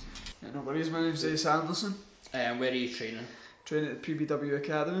much. Yeah, no worries, my name's Ace Anderson. And where are you training? Training at the PBW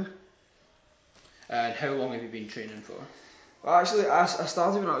Academy. And how long have you been training for? Well, actually, I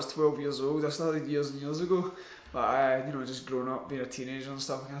started when I was 12 years old. I started years and years ago, but I, just growing up, being a teenager and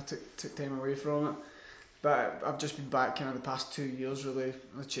stuff, I kind of took time away from it. But I've just been back kind of the past 2 years, really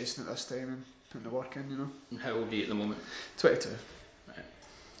chasing it this time and putting the work in, And how old are you at the moment? 22. Right.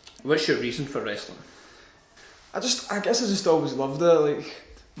 What's your reason for wrestling? I guess I just always loved it. Like,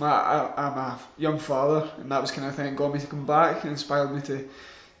 I'm a young father, and that was kind of thing that got me to come back and inspired me to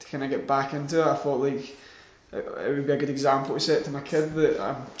kind of get back into it. I thought like it would be a good example to set to my kid that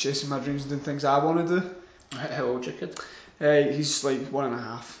I'm chasing my dreams and doing things I want to do. How old's your kid? He's like 1.5.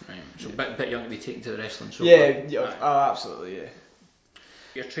 Right, so a bit young to be taken to the wrestling. So yeah, oh, absolutely, yeah.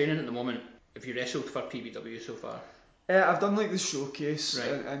 You're training at the moment. Have you wrestled for PBW so far? I've done like the showcase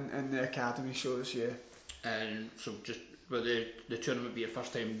and the academy shows, yeah. And so just will the tournament be your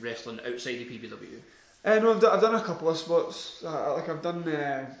first time wrestling outside the PBW? No, I've done a couple of spots. Like I've done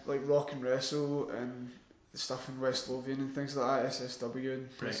like Rock and Wrestle and stuff in West Lothian and things like that, SSW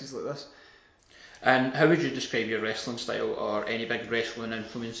and places like this. And how would you describe your wrestling style or any big wrestling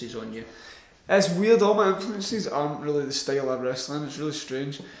influences on you? It's weird, all my influences aren't really the style of wrestling, it's really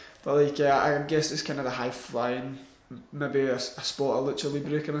strange. But like, I guess it's kind of the high flying, maybe a spot of lucha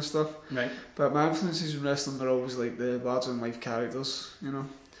libre kind of stuff. Right. But my influences in wrestling are always like the larger than life characters,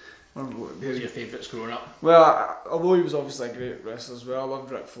 Who's your favourites growing up? Well, although he was obviously a great wrestler as well, I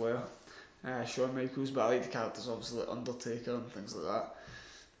loved Ric Flair, Shawn Michaels, but I like the characters obviously like Undertaker and things like that.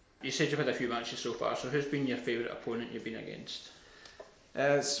 You said you've had a few matches so far, so who's been your favourite opponent you've been against?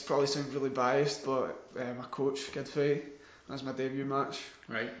 It's probably sounds really biased, but my coach, Kid Fight, that was my debut match.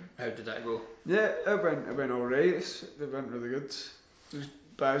 Right, how did that go? Yeah, it went alright, it went really good.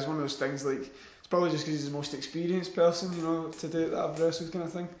 But it was one of those things like, it's probably just because he's the most experienced person, to do that I've wrestled kind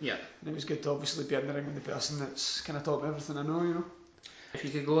of thing. Yeah. And it was good to obviously be in the ring with the person that's kind of taught me everything I know, If you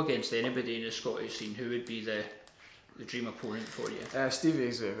could go against anybody in the Scottish scene, who would be the dream opponent for you?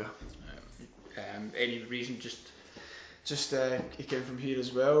 Stevie Xavier. Any reason? Just he came from here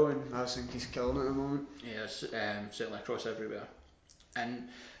as well, and I think he's killing it at the moment. Yeah, certainly across everywhere. And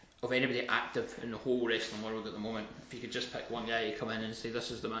of anybody active in the whole wrestling world at the moment, if you could just pick one guy, you come in and say,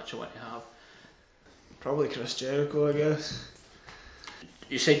 this is the match I want to have. Probably Chris Jericho, I guess.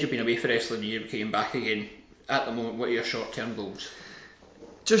 You said you've been away for wrestling and you came back again. At the moment, what are your short-term goals?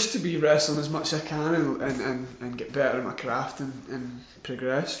 Just to be wrestling as much as I can and get better at my craft and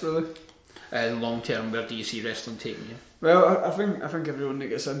progress, really. Long term, where do you see wrestling taking you? Well, I think everyone that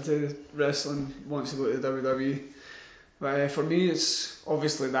gets into wrestling wants to go to the WWE. But for me, it's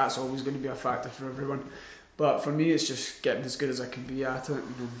obviously that's always going to be a factor for everyone. But for me, it's just getting as good as I can be at it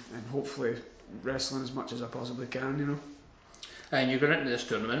and hopefully wrestling as much as I possibly can, And you're going into this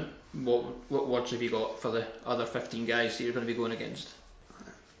tournament. What words have you got for the other 15 guys that you're going to be going against?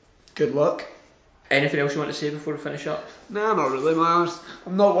 Good luck. Anything else you want to say before we finish up? Nah, not really, man.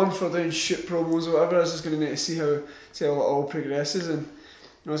 I'm not one for doing shit promos or whatever. I was just going to need to see how it all progresses, and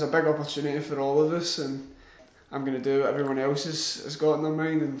it's a big opportunity for all of us, and I'm going to do what everyone else has got in their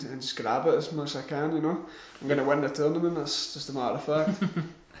mind and just grab it as much as I can, I'm going to win the tournament, that's just a matter of fact.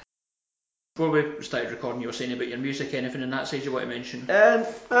 Before we started recording, you were saying about your music, anything on that side you want to mention?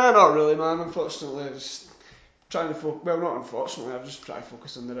 Not really, man. Unfortunately, I'm just trying to focus. Well, not unfortunately, I've just tried to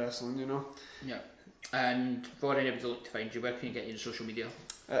focus on the wrestling, Yeah. And for anybody look to find you, where can you get you on social media?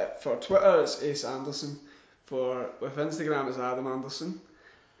 For Twitter, it's Ace Anderson. With Instagram, it's Adam Anderson.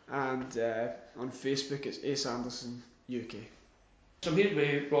 And on Facebook, it's Ace Anderson UK. So I'm here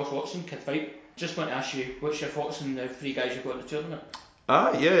with Ross Watson, Kid Fight. Just want to ask you, what's your thoughts on the 3 guys you've got in the tournament?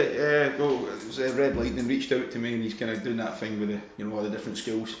 Well, it was Red Lightning reached out to me, and he's kind of doing that thing with all the different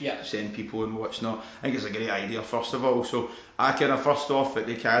schools, send people and what's not. I think it's a great idea, first of all. So I kind of first off at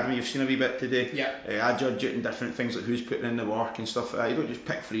the academy, you've seen a wee bit today. I judge it in different things like who's putting in the work and stuff like that. You don't just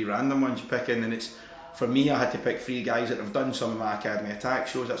pick 3 random ones, you pick in, and it's, for me, I had to pick 3 guys that have done some of my Academy Attack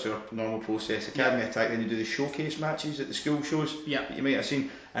shows. That's our normal process. Academy Attack, then you do the showcase matches at the school shows that you might have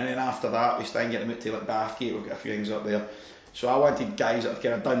seen, and then after that we try and get them out to like Bathgate. We've got a few things up there. So I wanted guys that have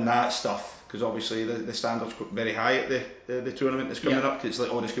kind of done that stuff, because obviously the standard's very high at the tournament that's coming up, because it's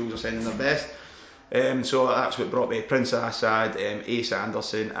like all the schools are sending their best. So that's what brought me Prince Assad, Ace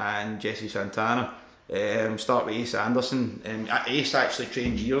Anderson and Jesse Santana. Start with Ace Anderson. Ace actually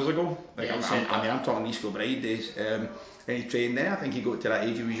trained years ago. I'm talking East Kilbride days. And he trained there. I think he got to that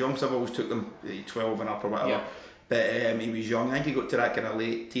age. He was young, so I've always took them 12 and up or whatever. But he was young. I think he got to that kind of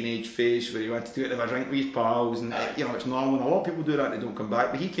late teenage phase where he wanted to go out and have a drink with his pals, and it's normal. And a lot of people do that and they don't come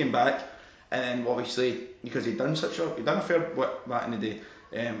back. But he came back, and then obviously because he'd done a fair bit back in the day.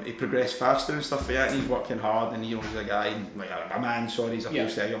 He progressed faster and stuff like that, and he's working hard, and he's a guy, he's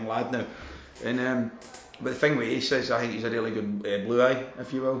opposed to a young lad now. And but the thing with Ace is, I think he's a really good blue eye,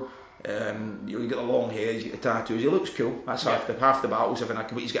 if you will. You get the long hair, he's got the tattoos, he looks cool. That's half the battles.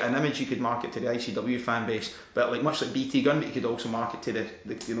 But he's got an image you could market to the ICW fan base, but like much like BT Gun, but you could also market to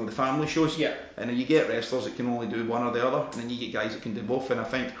the family shows. And then you get wrestlers that can only do one or the other, and then you get guys that can do both. And I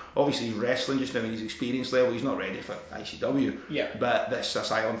think obviously he's wrestling just now in his experience level, he's not ready for ICW. But this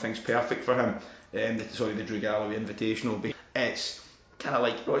Asylum thing's perfect for him. The Drew Galloway Invitational. But it's kind of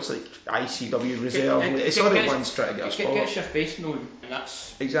like, it's like ICW reserve. It's all the ones trying to get a spot. It gets your face known, and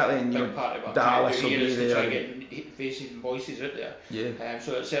that's exactly. And part of what Dallas will be there. Try to get faces and voices out there.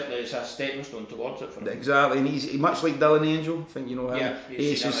 So it certainly is a stepping stone towards it for him. Exactly, and he's much like Dylan Angel. I think you know him.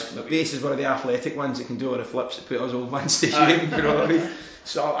 Ace is one of the athletic ones that can do all the flips that put us old ones to shame. You know what I mean?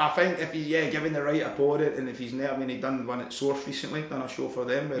 So I think if he's given the right opponent, and if he's never, he'd done one at Source recently, done a show for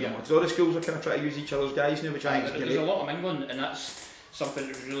them. Because all the schools are kind of trying to use each other's guys now, which I think is great. There's a lot of mingling, and that's something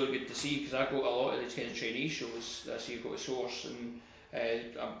that was really good to see, because I go to a lot of these kind of trainee shows that I see you go to Source, and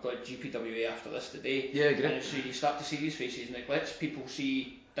I've got GPWA after this today. Great. And so you start to see these faces, and it lets people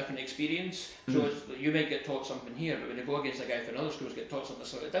see different experience. So you might get taught something here, but when you go against a guy from another schools get taught something a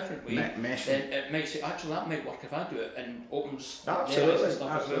slightly different way, then it might say, actually that might work if I do it, and opens absolutely.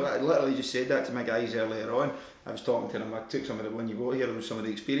 Stuff as well. I literally just said that to my guys earlier on. I was talking to them, I took some of the, when you go here, there was some of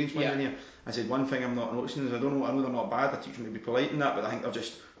the experience ones in here. I said, one thing I'm not noticing is, I know they're not bad, I teach them to be polite in that, but I think they're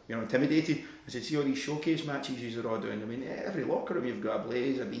just intimidated. I said, see all these showcase matches you're all doing. I mean, every locker room you've got a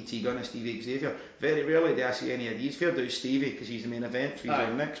Blaze, a BT Gun, a Stevie Xavier. Very rarely do I see any of these. Fair do Stevie, because he's the main event, so he's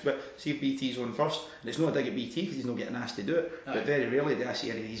on next. But see if BT's on first, and it's not a dig at BT because he's not getting asked to do it. But very rarely do I see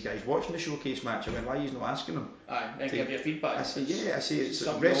any of these guys watching the showcase match. I mean, why he's not asking them? And give your feedback. I say it's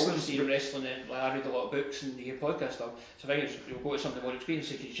something you always see in wrestling. I read a lot of books and you hear podcast stuff. So I think you'll go to something more experienced,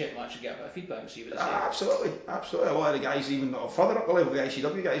 so you can check the match and get a bit of feedback and see what they say. Absolutely. A lot of the guys, even further up the level, the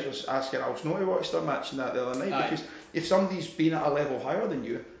ICW guys was asking Al Snow to watch their match and that the other night, because if somebody's been at a level higher than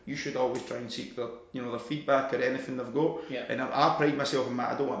you should always try and seek their feedback or anything they've got. And I pride myself in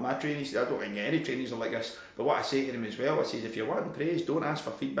I don't want my trainees, I don't think any trainees are like this, but what I say to them as well, I say, if you're wanting praise, don't ask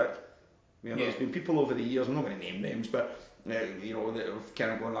for feedback. There's been people over the years, I'm not going to name names, but that have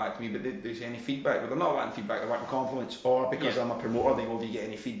kind of gone like to me, but they say any feedback, but they're not wanting feedback, they're wanting compliments, or because I'm a promoter they go, do you get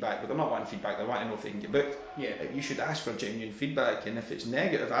any feedback, but they're not wanting feedback, they want to know if they can get booked. You should ask for genuine feedback, and if it's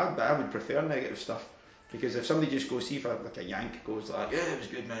negative, I would prefer negative stuff, because if somebody just goes, see if like a yank goes like, it was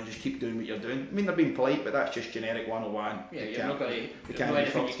good man, just keep doing what you're doing, I mean they're being polite, but that's just generic 101. You're not going to do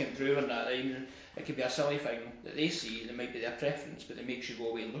anything you can improve on that. Even it could be a silly thing that they see, and it might be their preference, but it makes you go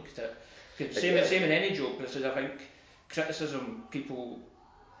away and look at it. Same in any joke, because I think criticism people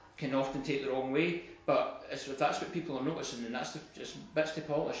can often take the wrong way, but if that's what people are noticing, then that's just bits to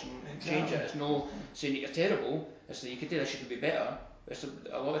polish and change it. It's no saying that you're terrible, it's that you could do this, you could be better. it's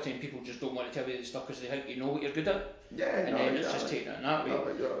a lot of time people just don't want to tell you the stuff because they think you know what you're good at. Yeah, and then it's just taking it in that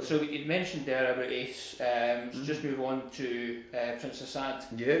way. So you mentioned there about Ace. Just move on to Prince Assad.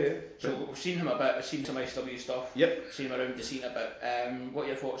 Yeah. So we've seen him a bit. We've seen some ICW stuff. Yep. Seen him around the scene a bit. What are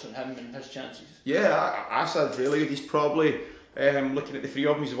your thoughts on him and his chances? Yeah, Assad's really good. He's probably looking at the three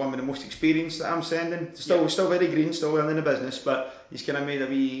of them, he's the one with the most experience that I'm sending. Still very green, still learning the business, but he's kind of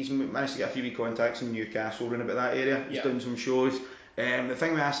he's managed to get a few wee contacts in Newcastle, around about that area. He's done some shows. The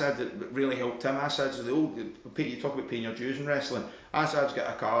thing with Assad that really helped him, Assad's you talk about paying your dues in wrestling. Assad's got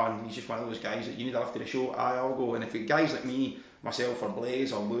a car and he's just one of those guys that you need after the show, I'll go. And if guys like me, myself or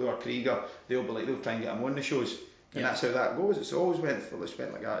Blaze or Lou or Krieger, they'll try and get him on the shows. And that's how that goes. It's always went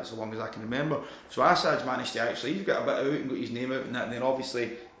like that as long as I can remember. So Assad's managed to actually, he's got a bit out and got his name out and that, and then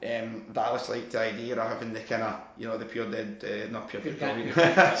obviously Dallas liked the idea of having the kind of, the pure dead, not pure dead,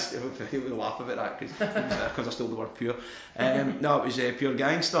 we'll laugh about that because I stole the word pure. No, it was pure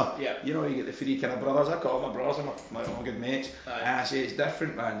gangster. You get the three kind of brothers, I call them my brothers, my good mates. And I say it's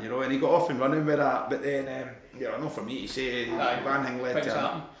different, man, and he got off and running with that, but then, not for me to say,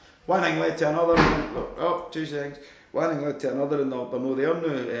 one thing led to another. Oh, 2 seconds. One thing led to another, and they're no there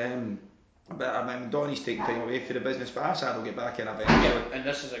now. But I mean, Donnie's taking time away for the business, but Assad will get back in eventually. And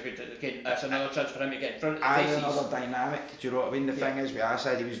this is that's another chance for him to get in front of the faces. Another dynamic, do you know what I mean? The thing is with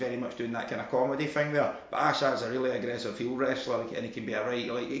Assad, he was very much doing that kind of comedy thing there, but Assad's a really aggressive heel wrestler, and he can be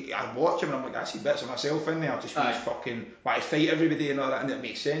I watch him and I'm like, I see bits of myself in there, just he's fucking, I fight everybody and all that, and it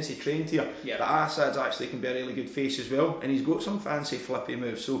makes sense, he trained here. But Assad's actually can be a really good face as well, and he's got some fancy flippy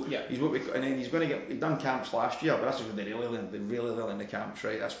moves, so he's what and then he's going to he done camps last year, but that's where they really learn the camps,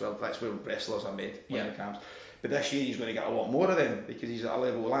 right? That's where wrestlers are made, in the camps. But this year he's going to get a lot more of them because he's at a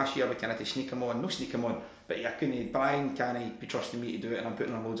level. Last year we kind of had to sneak him on, but Brian can't be trusting me to do it, and I'm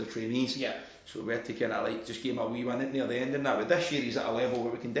putting on loads of trainees. So we had to kind of just give him a wee one near the end in that. But this year he's at a level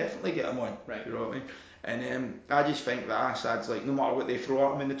where we can definitely get him on. Right. You know what I mean? And I just think that Assad's no matter what they throw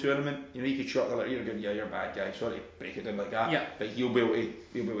at him in the tournament, he could shut the letter, you're good, you're a bad guy, sorry to break it down like that. But he'll be able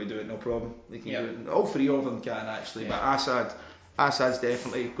to do it, no problem. They can do it. All three of them can actually, but Assad's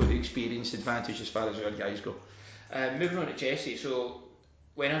definitely got the experience advantage as far as our guys go. Moving on to Jesse, so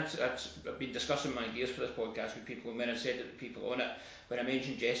when I've been discussing my ideas for this podcast with people, and when I said to the people on it, when I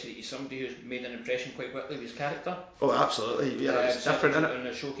mentioned Jesse that he's somebody who's made an impression quite quickly with his character. Oh, absolutely, yeah, it's different, isn't it? In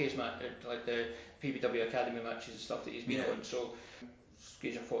the showcase match, like the PBW Academy matches and stuff that he's been on, so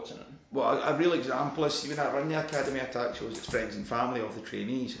get your thoughts on it. Well, a real example is when I run the Academy Attack shows, it's friends and family of the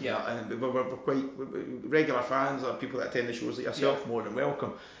trainees. And we're quite regular fans, or people that attend the shows like yourself, more than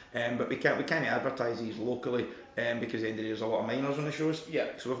welcome. But we can't advertise these locally because there's a lot of minors on the shows.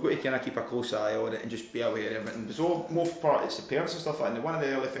 So we've got to kind of keep a close eye on it and just be aware of it. And so most part it's the parents and stuff like that. And one of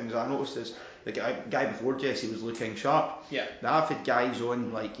the early things I noticed is the guy before Jesse was Luke King Sharp. Now I've had guys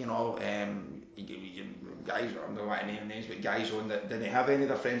on guys, I don't know what name names, but guys on that didn't have any of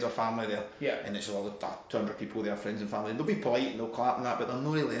their friends or family there. And it's all the 200 people there, friends and family. They'll be polite and they'll clap and that, but they're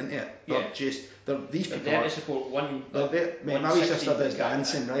not really into it. These people there to support one. My wee sister does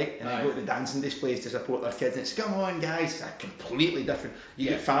dancing, right? And they go to the dancing displays to support their kids. And it's come on, guys, it's completely different. You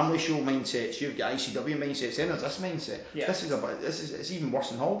get family show mindsets, you have got ICW mindsets, then there's this mindset. It's even worse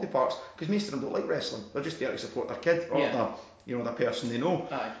than holiday parks because most of them don't like wrestling. They're just there to support their kid or the person they know.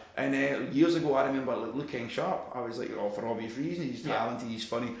 And years ago, I remember Luke King Sharp. I was like, for obvious reasons, he's talented, he's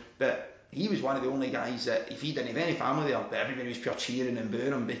funny, but he was one of the only guys that if he didn't have any family there, but everybody was pure cheering and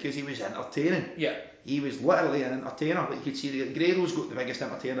booing him because he was entertaining. He was literally an entertainer. Like you could see, Grado's got the biggest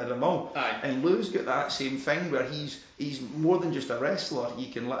entertainer of them all, and Lou's got that same thing where he's more than just a wrestler.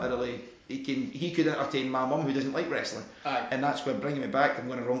 He can literally. He could entertain my mum who doesn't like wrestling, and that's where bringing me back. I'm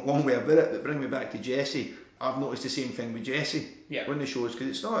going a long way about it, but bring me back to Jesse. I've noticed the same thing with Jesse on the shows because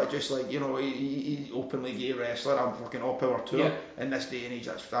it's not just like he's openly gay wrestler. I'm fucking all power to him. In this day and age,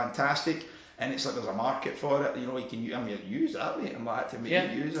 that's fantastic, and it's like there's a market for it. He can use that, mate. I'm like to make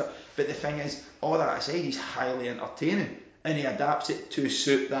you use it. But the thing is, all that aside, he's highly entertaining. And he adapts it to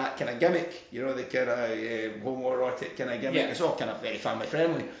suit that kind of gimmick, the kind of homoerotic kind of gimmick. It's all kind of very family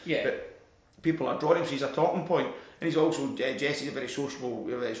friendly. But people are drawing him, so he's a talking point. And he's also, Jesse's a very sociable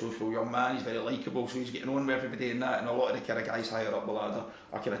young man, he's very likeable, so he's getting on with everybody and that, and a lot of the kind of guys higher up the ladder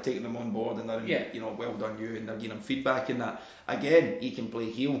are kind of taking him on board and they're, well done you, and they're giving him feedback and that. Again, he can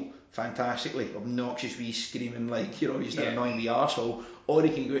play heel fantastically, obnoxious wee screaming he's an annoying wee arsehole, or he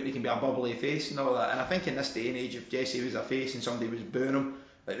can go out and he can be a bubbly face and all that. And I think in this day and age, if Jesse was a face and somebody was booing him,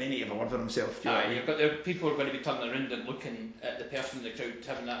 they need to have a word for himself. People are going to be turning around and looking at the person in the crowd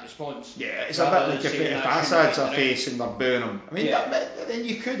having that response. Yeah, it's a bit like if Assad's a face and they're booing him. I mean, then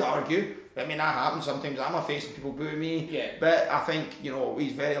you could argue I mean, that happens sometimes. I'm a face and people boo me. Yeah. But I think,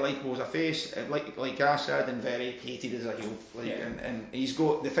 he's very likeable as a face, and like I said, and very hated as a heel. And he's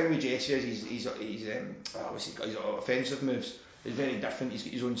got, the thing with Jesse is he's offensive moves. He's very different. He's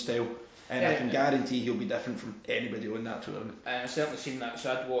got his own style. And I can guarantee he'll be different from anybody on that tournament. And I've certainly seen that.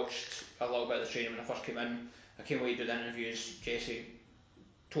 So I'd watched a little bit of the training when I first came in. I came away to do the interviews. Jesse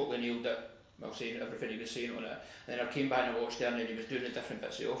totally nailed it. Well, saying everything he was saying on it. And then I came back and I watched it, and then he was doing the different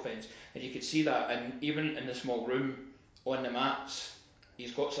bits of the offense, and you could see that. And even in the small room on the mats,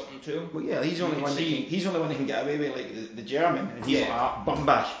 he's got something to him. Well, yeah, he's the only one that can get away with like the German, and he's like bum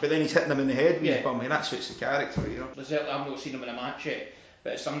bash. But then he's hitting him in the head with his bum, and that suits the character, I've not seen him in a match yet.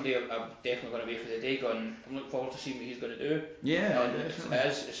 But it's somebody I've definitely got away for the day going, I'm looking forward to seeing what he's going to do. Yeah, definitely.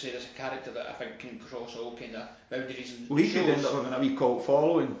 There's a character that I think can cross all kind of boundaries. Well, he could end up having a wee cult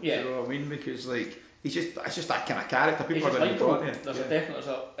following, yeah. You know what I mean? Because it's just that kind of character. People are going to talk to him.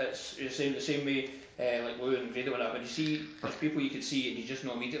 You're saying the same way like Lou and Grado and that, when you see, there's people you can see and you just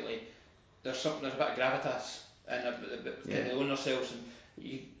know immediately, there's a bit of gravitas and they own themselves, and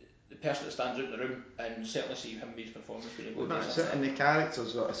the person that stands out in the room, and certainly see him in his performance when he goes. Well, that's it, and the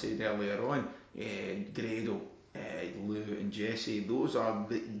characters that I said earlier on, Grado, Lou and Jesse, those are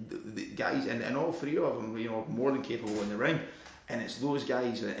the guys, and all three of them, more than capable in the ring. And it's those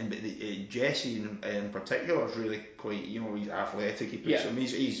guys, and Jesse in particular is really quite, he's athletic. He puts him,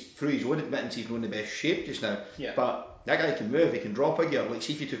 he's through his own admittance, he's not in the best shape just now. Yeah. But that guy can move, he can drop a gear. Like,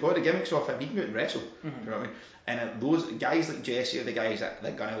 see, if you took all the gimmicks off him, he can go out and wrestle. Mm-hmm. You know what I mean? And those guys like Jesse are the guys that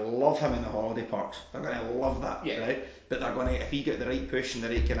they're going to love him in the holiday parks. They're going to love that, right? But they're going to, if he got the right push and the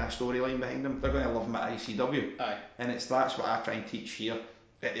right kind of storyline behind him, they're going to love him at ICW. Aye. And that's what I try and teach here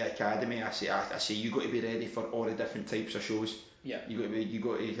at the academy. I say you got to be ready for all the different types of shows. Yeah. You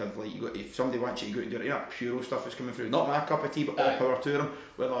got to if somebody wants you got to do it. Puro stuff is coming through. Not my cup of tea, but all power to them.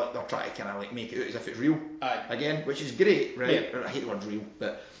 Where they're trying to kind of make it out as if it's real. Aye. Again, which is great, right? Yeah. I hate the word real,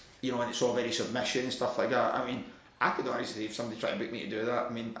 but and it's all very submission and stuff like that. I mean, I could honestly, if somebody tried to book me to do that, I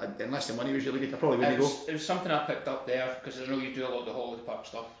mean, unless the money was really good, I probably wouldn't go. It was something I picked up there, because I know you do a lot of the holiday park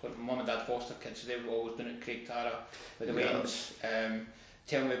stuff. Like my mum and dad foster kids, so they were always doing it. Craig Tara with the Waynes.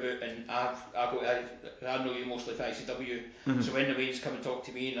 Tell me about, and I know you mostly for ICW, so when the Waynes come and talk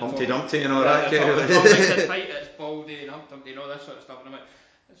to me and Humpty Dumpty and all that, it's Baldy and Humpty and all this sort of stuff, and I'm like,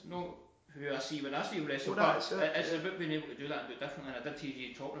 it's not who I see when I see you wrestle, but it's about being able to do that and do it differently. And I did hear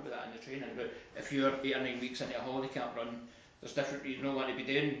you talking about that in the training, about if you're 8 or 9 weeks into a holiday camp run, there's different, you don't want to be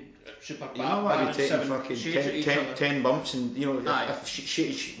doing super bad. You don't want to be taking fucking 10 bumps, and if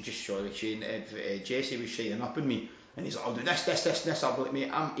Jesse was shining up on me, and he's like, I'll do this, I'll be like, mate,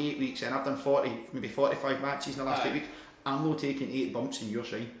 I'm 8 weeks in, I've done 40, maybe 45 matches in the last 8 weeks, I'm not taking 8 bumps in your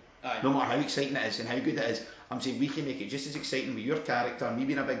shine. No matter how exciting it is and how good it is, I'm saying we can make it just as exciting with your character and me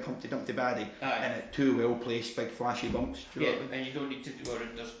being a big Humpty Dumpty baddie and 2 well placed big flashy bumps. And you don't need to do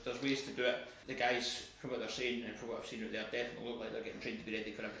it. There's ways to do it. The guys, from what they're saying and from what I've seen out there, definitely look like they're getting trained to be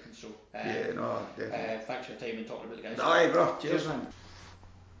ready for everything. So definitely. Thanks for your time and talking about the guys. Aye, bro. Cheers, man.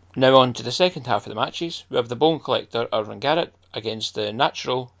 Now on to the second half of the matches. We have the Bone Collector Irvin Garrett against the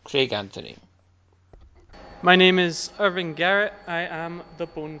Natural Craig Anthony. My name is Irvin Garrett. I am the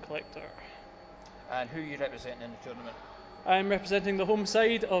Bone Collector. And who are you representing in the tournament? I'm representing the home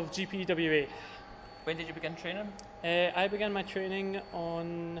side of GPWA. When did you begin training? I began my training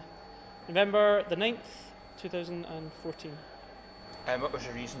on November the 9th, 2014. And what was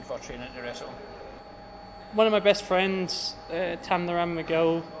your reason for training to wrestle? One of my best friends, Tamnaram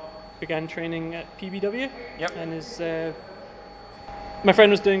McGill, began training at PBW. Yep. And my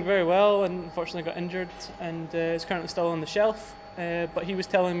friend was doing very well and unfortunately got injured and is currently still on the shelf. But he was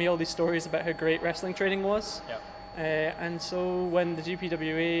telling me all these stories about how great wrestling training was. Yep. And so when the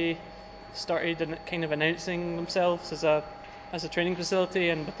GPWA started kind of announcing themselves as a training facility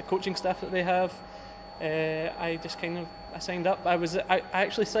and with the coaching staff that they have, I signed up. I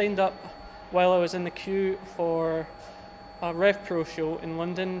actually signed up while I was in the queue for a Rev Pro show in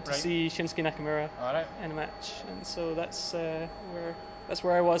London to see Shinsuke Nakamura in a match, and so that's where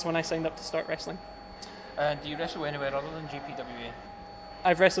I was when I signed up to start wrestling. And do you wrestle anywhere other than GPWA?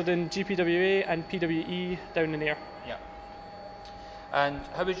 I've wrestled in GPWA and PWE down in Ayr. Yeah. And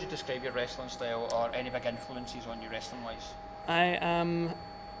how would you describe your wrestling style, or any big influences on you wrestling wise? I am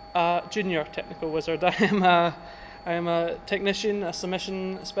a junior technical wizard. I am a technician, a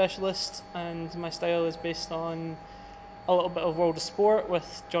submission specialist, and my style is based on a little bit of World of Sport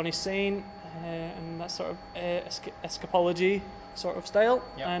with Johnny Saint and that sort of escapology sort of style,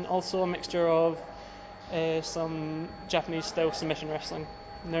 and also a mixture of some Japanese style submission wrestling.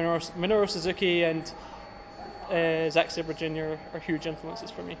 Minoru Suzuki and Zack Sabre Jr. are huge influences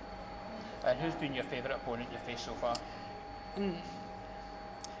for me. And who's been your favourite opponent you've faced so far?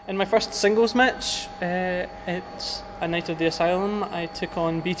 In my first singles match at a Night of the Asylum, I took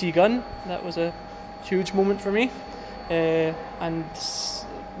on BT Gunn. That was a huge moment for me. And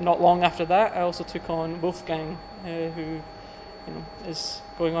not long after that, I also took on Wolfgang, who is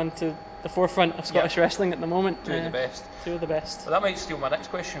going on to the forefront of Scottish wrestling at the moment. Two of the best. Two of the best. Well, that might steal my next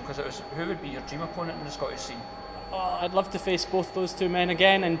question, because it was, who would be your dream opponent in the Scottish scene? I'd love to face both those two men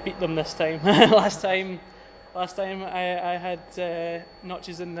again and beat them this time. Last time I had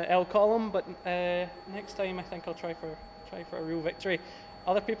notches in the L column, but next time I think I'll try for a real victory.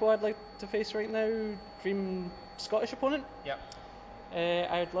 Other people I'd like to face right now, dream Scottish opponent. Yep.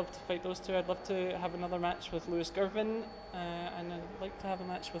 I'd love to fight those two. I'd love to have another match with Lewis Girvin, and I'd like to have a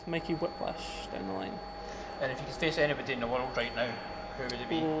match with Mikey Whiplash down the line. And if you could face anybody in the world right now, who would it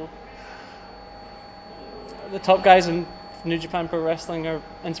be? The top guys in New Japan Pro Wrestling are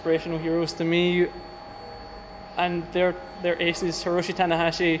inspirational heroes to me, and they're aces. Hiroshi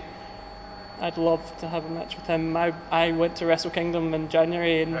Tanahashi, I'd love to have a match with him. I went to Wrestle Kingdom in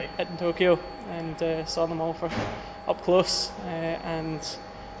January in Tokyo and saw them all up close and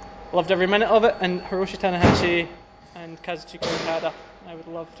loved every minute of it. And Hiroshi Tanahashi and Kazuchika Okada, I would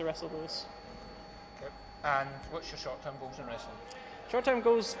love to wrestle those. Okay. And what's your short-term goals in wrestling? Short-term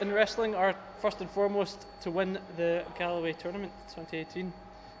goals in wrestling are first and foremost to win the Galloway Tournament 2018,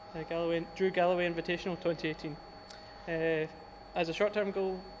 Drew Galloway Invitational 2018. As a short-term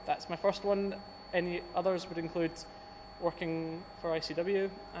goal, that's my first one. Any others would include working for ICW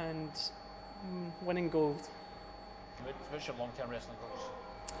and winning gold. What's your long-term wrestling goals?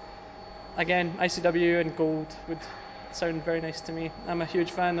 Again, ICW and gold would sound very nice to me. I'm a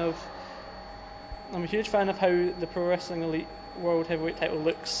huge fan of how the Pro Wrestling Elite World Heavyweight title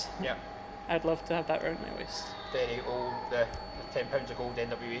looks. Yeah. I'd love to have that around my waist. Very old, the £10 of gold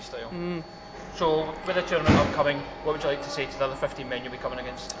NWA style. So, with the tournament upcoming, what would you like to say to the other 15 men you'll be coming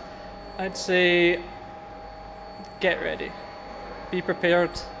against? I'd say, get ready. Be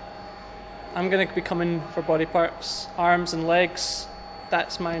prepared. I'm going to be coming for body parts, arms and legs.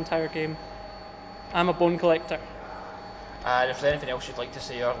 That's my entire game. I'm a bone collector. And if there's anything else you'd like to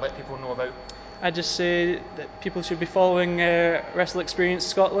say or let people know about? I just say that people should be following Wrestle Experience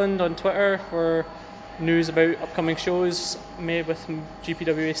Scotland on Twitter for news about upcoming shows made with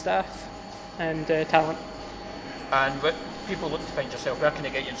GPWA staff and talent. And what people look to find yourself, where can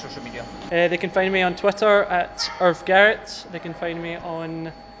they get you on social media? They can find me on Twitter at Irv Garrett. They can find me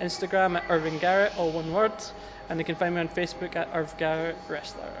on Instagram at Irving Garrett, all one word. And they can find me on Facebook at Irv Garrett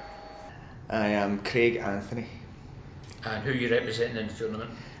Wrestler. I am Craig Anthony. And who are you representing in the tournament?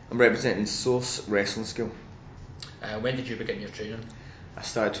 I'm representing Source Wrestling School. When did you begin your training? I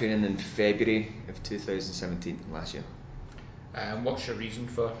started training in February of 2017, last year. And what's your reason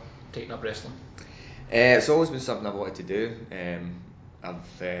for taking up wrestling? It's always been something I've wanted to do.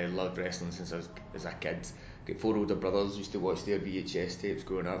 I've loved wrestling since I was a kid. Got 4 older brothers, used to watch their VHS tapes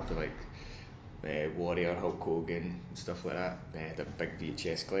growing up, like Warrior, Hulk Hogan and stuff like that. Had a big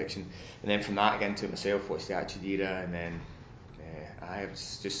VHS collection, and then from that I got into it myself, watched the Attitude Era, and then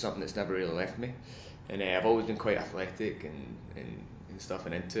it's just something that's never really left me. And I've always been quite athletic and stuff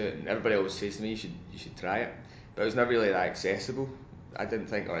and into it, and everybody always says to me you should try it, but it was never really that accessible. I didn't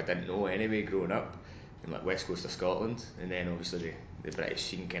think, or I didn't know anyway growing up in like west coast of Scotland, and then obviously the British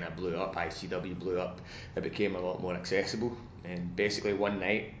scene kind of blew up, ICW blew up, it became a lot more accessible. And basically one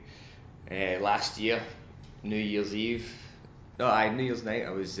night last year, New Year's night,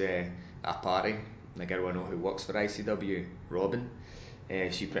 I was at a party, and a girl I know who works for ICW, Robin,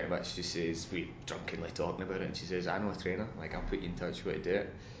 she pretty much just says, we drunkenly talking about it, and she says, I know a trainer, like I'll put you in touch with to do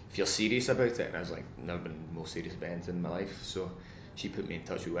it if you're serious about it. And I was like, never been more serious about anything in my life, so she put me in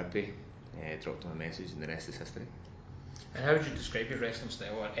touch with Whippy, dropped him a message, and the rest is history. And how would you describe your wrestling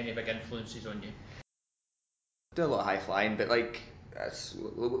style, or any big influences on you? I do a lot of high flying, but like that's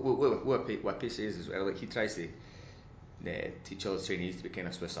what Whippy says as well. Like he tries to teach all his trainees to be kind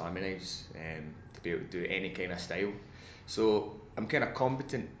of Swiss Army knives, to be able to do any kind of style. So I'm kind of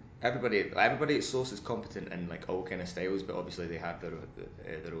competent. Everybody at Source is competent in like all kind of styles, but obviously they have their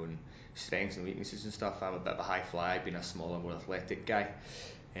own strengths and weaknesses and stuff. I'm a bit of a high fly, being a smaller, more athletic guy.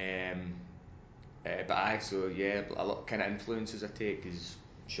 A lot of kind of influences I take is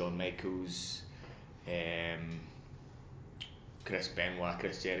Shawn Michaels, Chris Benoit,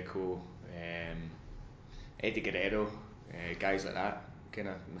 Chris Jericho, Eddie Guerrero, guys like that. Kind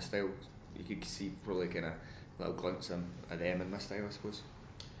of my style. You could see probably kind of little glimpse of them in my style, I suppose.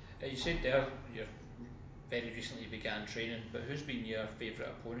 You said there you very recently began training, but who's been your favourite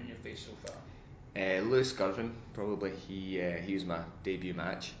opponent you've faced so far? Lewis Girvin, probably. He was my debut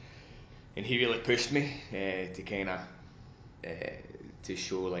match. and he really pushed me to kind of to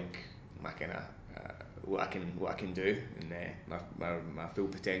show like my kind of what I can do and my full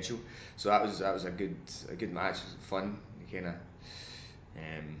potential. So that was a good match. It was fun. Kind of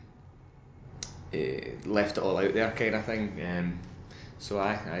left it all out there, kind of thing. So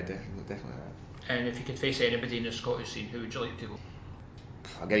I definitely that. And if you could face anybody in the Scottish scene, who would you like to go?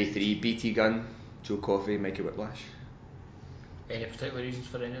 I'll give you 3: BT Gunn, Joe Coffey, Mikey Whiplash. Any particular reasons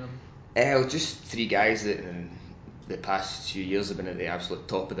for any of them? Well, just 3 guys that in the past few years have been at the absolute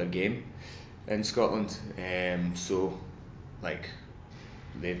top of their game in Scotland. So, like,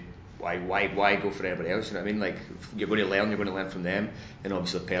 why go for everybody else? You know what I mean? Like, if you're going to learn from them. And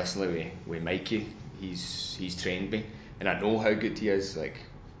obviously, personally, with Mikey, he's trained me, and I know how good he is. Like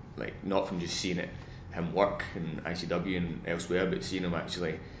not from just seeing him work in ICW and elsewhere, but seeing him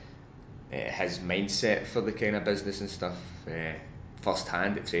actually his mindset for the kind of business and stuff first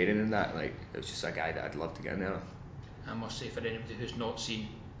hand at training and that. Like, it was just a guy that I'd love to get in there. I must say, for anybody who's not seen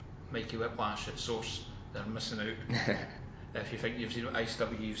Mikey Whiplash at Source, they're missing out. If you think you've seen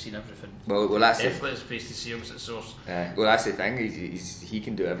ICW, you've seen everything. Well, that's definitely his place to see him at Source. Well, that's the thing. He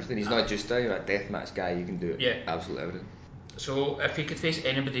can do everything. He's not just a deathmatch guy. He can do absolutely everything. So, if he could face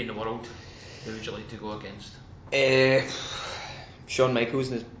anybody in the world, who would you like to go against? Shawn Michaels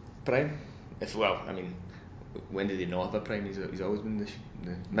in his prime. When did he not have a prime? He's always been the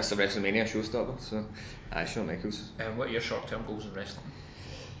Mr. WrestleMania showstopper. So, Shawn Michaels. What are your short-term goals in wrestling?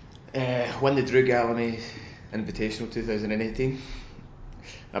 Win the Drew Galloway Invitational 2018.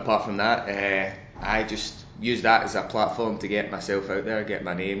 Apart from that, I just use that as a platform to get myself out there, get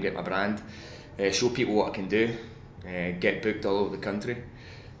my name, get my brand, show people what I can do, get booked all over the country,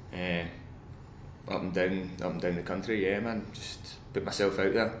 up and down the country. Yeah, man, just put myself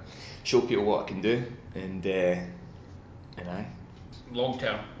out there, show people what I can do, and I. Long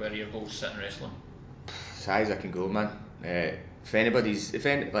term, where are your goals sit in wrestling? As high as I can go, man.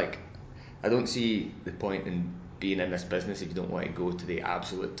 I don't see the point in being in this business if you don't want to go to the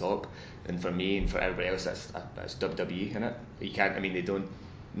absolute top. And for me and for everybody else, that's WWE, innit? You can't. I mean, they don't.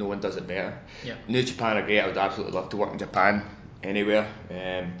 No one does it better. Yeah. New Japan are great. I would absolutely love to work in Japan, anywhere.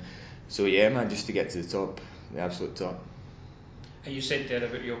 So yeah, man, just to get to the top, the absolute top. And you said there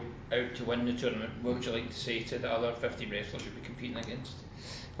about you're out to win the tournament. What would you like to say to the other 15 wrestlers you'll be competing against?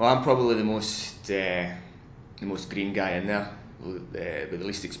 Well, I'm probably the most green guy in there, with the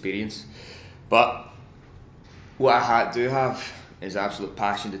least experience. But what I do have is absolute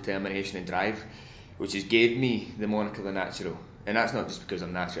passion, determination and drive, which has gave me the moniker The Natural. And that's not just because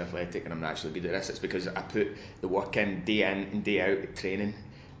I'm naturally athletic and I'm naturally good at this, it's because I put the work in and day out at training.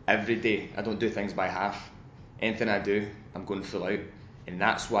 Every day, I don't do things by half. Anything I do, I'm going full out. And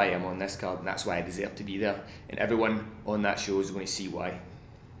that's why I'm on this card, and that's why I deserve to be there. And everyone on that show is going to see why.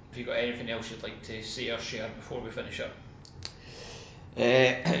 Have you got anything else you'd like to say or share before we finish up?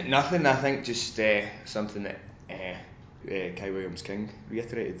 Nothing. I think just something that Kai Williams King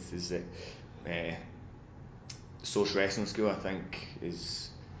reiterated is that Source Wrestling School, I think, is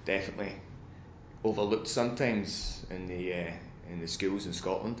definitely overlooked sometimes in the schools in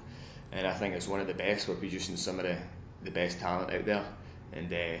Scotland, and I think it's one of the best. We're producing some of the best talent out there,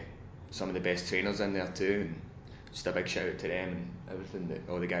 and some of the best trainers in there too. And just a big shout out to them and everything that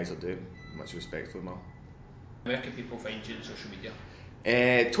all the guys are doing. Much respect for them all. Where can people find you on social media?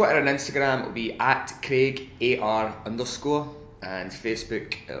 Twitter and Instagram will be @CraigAR_, and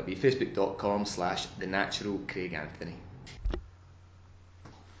Facebook it'll be facebook.com/TheNaturalCraigAnthony.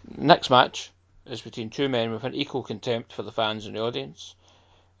 Next match is between two men with an equal contempt for the fans and the audience.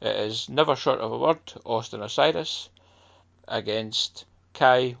 It is never short of a word, Austin Osiris against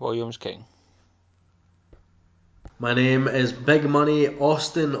Kai Williams King. My name is Big Money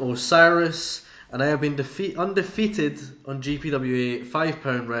Austin Osiris, and I have been undefeated on GPWA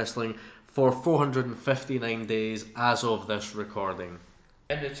 £5 wrestling for 459 days as of this recording.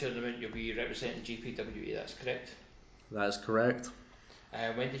 In the tournament you'll be representing GPWA, that's correct? That is correct.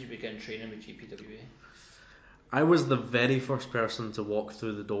 When did you begin training with GPWA? I was the very first person to walk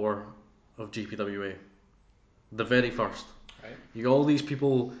through the door of GPWA. The very first. Right. You got all these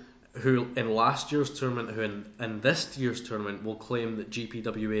people who in last year's tournament, who in this year's tournament will claim that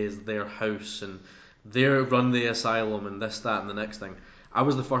GPWA is their house and they run the asylum and this, that and the next thing. I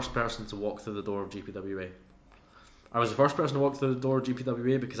was the first person to walk through the door of GPWA. I was the first person to walk through the door of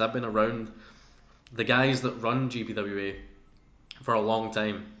GPWA because I've been around the guys that run GPWA for a long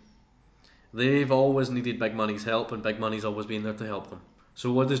time. They've always needed Big Money's help, and Big Money's always been there to help them.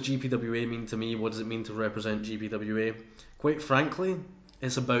 So what does GPWA mean to me? What does it mean to represent GPWA? Quite frankly,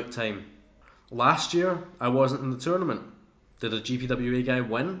 it's about time. Last year, I wasn't in the tournament. Did a GPWA guy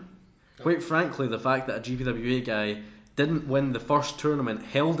win? Quite frankly, the fact that a GPWA guy didn't win the first tournament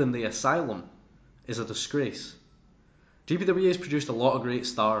held in the Asylum is a disgrace. GPWA has produced a lot of great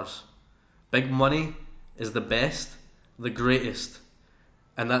stars. Big Money is the best, the greatest,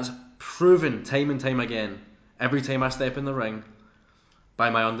 and that's proven time and time again, every time I step in the ring, by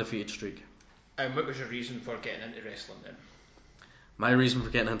my undefeated streak. And what was your reason for getting into wrestling then? My reason for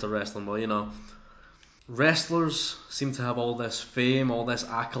getting into wrestling, well, you know, wrestlers seem to have all this fame, all this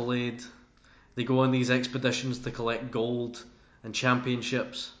accolade. They go on these expeditions to collect gold and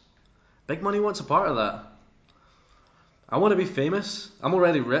championships. Big Money wants a part of that. I want to be famous. I'm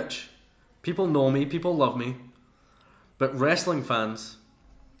already rich. People know me, people love me. But wrestling fans,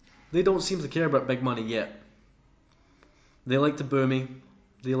 they don't seem to care about Big Money yet. They like to boo me.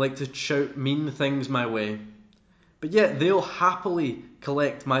 They like to shout mean things my way. But yet they'll happily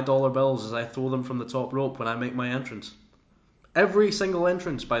collect my dollar bills as I throw them from the top rope when I make my entrance. Every single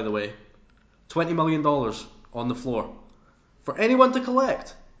entrance, by the way, $20 million on the floor for anyone to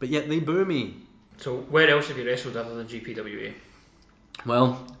collect, but yet they boo me. So where else have you wrestled other than GPWA?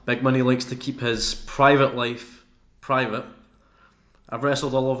 Well, Big Money likes to keep his private life private. I've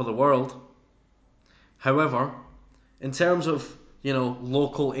wrestled all over the world. However, in terms of, you know,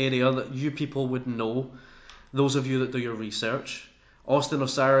 local area that you people would know, those of you that do your research, Austin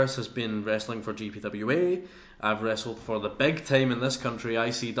Osiris has been wrestling for GPWA. I've wrestled for the big time in this country,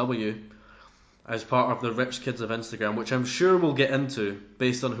 ICW, as part of the Rich Kids of Instagram, which I'm sure we'll get into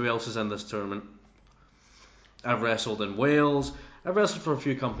based on who else is in this tournament. I've wrestled in Wales. I've wrestled for a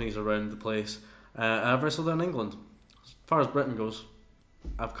few companies around the place. I've wrestled in England. As far as Britain goes,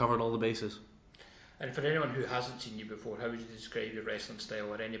 I've covered all the bases. And for anyone who hasn't seen you before, how would you describe your wrestling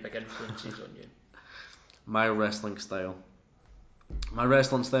style or any big influences on you? My wrestling style. My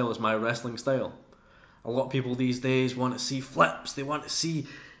wrestling style is my wrestling style. A lot of people these days want to see flips. They want to see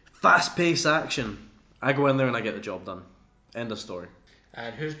fast-paced action. I go in there and I get the job done. End of story.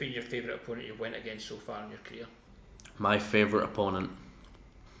 And who's been your favourite opponent you've went against so far in your career? My favourite opponent.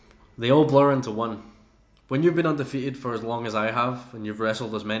 They all blur into one. When you've been undefeated for as long as I have, and you've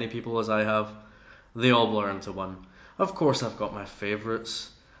wrestled as many people as I have, they all blur into one. Of course I've got my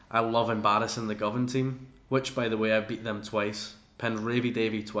favourites. I love embarrassing the Govan team, which by the way I beat them twice. Pinned Ravy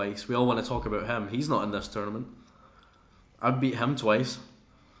Davy twice. We all want to talk about him. He's not in this tournament. I beat him twice.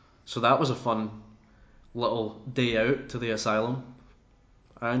 So that was a fun little day out to the Asylum.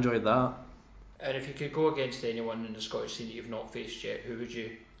 I enjoyed that. And if you could go against anyone in the Scottish scene that you've not faced yet, who would you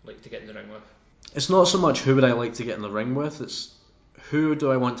like to get in the ring with? It's not so much who would I like to get in the ring with, it's who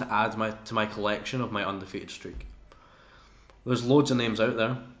do I want to add to my collection of my undefeated streak. There's loads of names out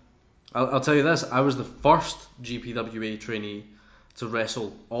there. I'll tell you this, I was the first GPWA trainee to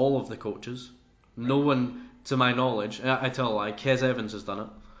wrestle all of the coaches. No one, to my knowledge, I tell a lie, Kez Evans has done it,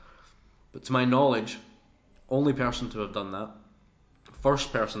 but to my knowledge, only person to have done that,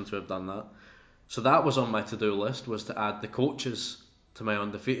 first person to have done that. So that was on my to-do list, was to add the coaches to my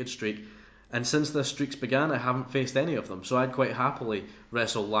undefeated streak. And since this streak's began, I haven't faced any of them. So I'd quite happily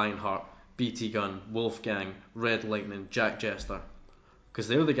wrestle Lionheart, BT Gunn, Wolfgang, Red Lightning, Jack Jester, because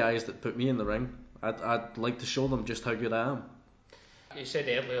they're the guys that put me in the ring. I'd like to show them just how good I am. You said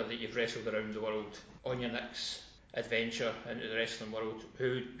earlier that you've wrestled around the world. On your next adventure into the wrestling world,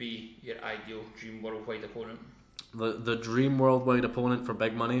 who would be your ideal dream worldwide opponent? The dream worldwide opponent for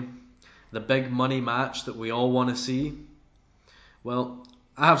Big Money, the big money match that we all want to see. Well,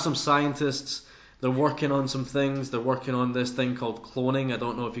 I have some scientists, they're working on some things. They're working on this thing called cloning. I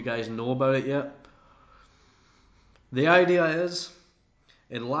don't know if you guys know about it yet. The idea is,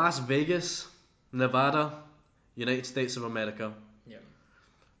 in Las Vegas, Nevada, United States of America,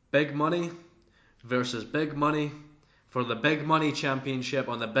 Big Money versus Big Money for the Big Money Championship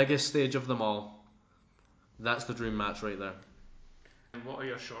on the biggest stage of them all. That's the dream match right there. And what are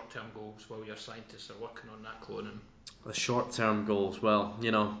your short-term goals while your scientists are working on that cloning? The short-term goals, well,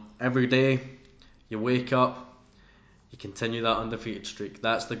 you know, every day you wake up, you continue that undefeated streak.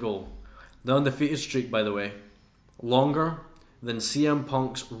 That's the goal. The undefeated streak, by the way, longer than CM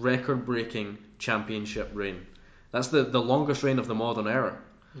Punk's record-breaking championship reign. That's the longest reign of the modern era.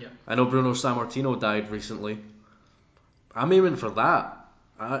 Yeah. I know Bruno Sammartino died recently. I'm aiming for that.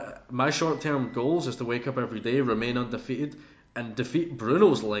 My short-term goals is to wake up every day, remain undefeated, and defeat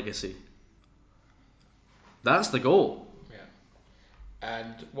Bruno's legacy. That's the goal. Yeah.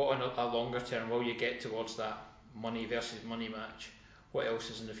 And what on a longer term, will you get towards that money versus money match? What else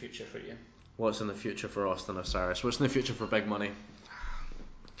is in the future for you? What's in the future for Austin Osiris? What's in the future for Big Money?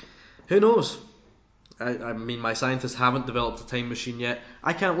 Who knows? I mean, my scientists haven't developed a time machine yet.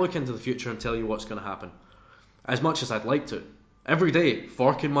 I can't look into the future and tell you what's going to happen. As much as I'd like to. Every day,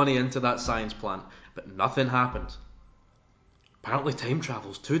 forking money into that science plant, but nothing happened. Apparently time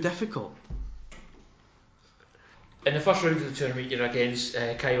travel's too difficult. In the first round of the tournament, you're against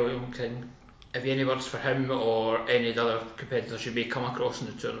Kai Williams King. Have you any words for him or any of the other competitors you may come across in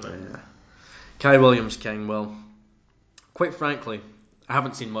the tournament? Yeah. Kai Williams King, well, quite frankly, I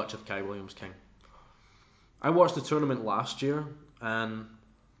haven't seen much of Kai Williams King. I watched the tournament last year, and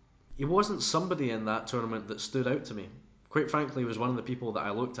he wasn't somebody in that tournament that stood out to me. Quite frankly, he was one of the people that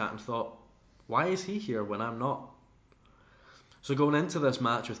I looked at and thought, why is he here when I'm not? So going into this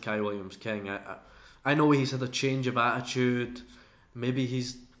match with Kai Williams King, I know he's had a change of attitude. Maybe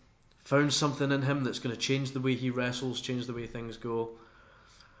he's found something in him that's going to change the way he wrestles, change the way things go.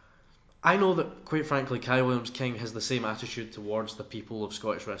 I know that, quite frankly, Kai Williams King has the same attitude towards the people of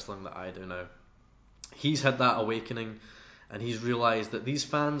Scottish wrestling that I do now. He's had that awakening, and he's realised that these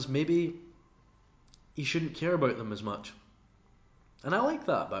fans, maybe he shouldn't care about them as much. And I like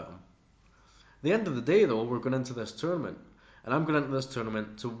that about him. At the end of the day, though, we're going into this tournament, and I'm going into this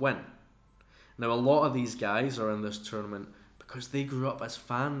tournament to win. Now, a lot of these guys are in this tournament because they grew up as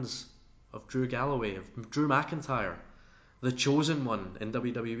fans of Drew Galloway, of Drew McIntyre, the chosen one in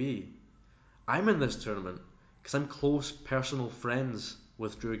WWE. I'm in this tournament because I'm close personal friends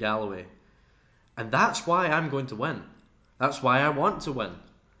with Drew Galloway. And that's why I'm going to win. That's why I want to win.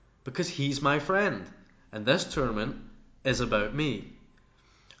 Because he's my friend. And this tournament is about me.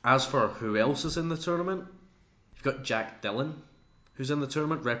 As for who else is in the tournament, you've got Jack Dillon, who's in the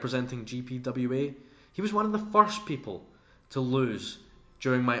tournament representing GPWA. He was one of the first people to lose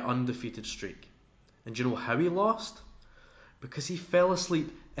during my undefeated streak. And do you know how he lost? Because he fell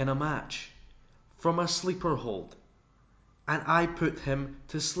asleep in a match from a sleeper hold. And I put him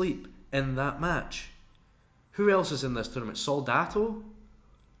to sleep in that match. Who else is in this tournament? Soldato?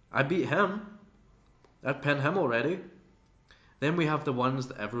 I beat him. I'd pinned him already. Then we have the ones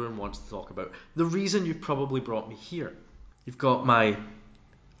that everyone wants to talk about. The reason you've probably brought me here. You've got my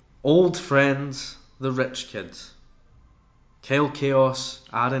old friends, the Rich Kids. Kyle Chaos,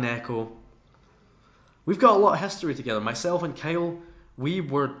 Aaron Echo. We've got a lot of history together. Myself and Kyle, we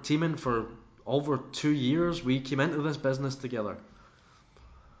were teaming for over 2 years. We came into this business together.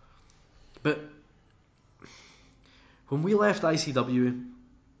 But when we left ICW,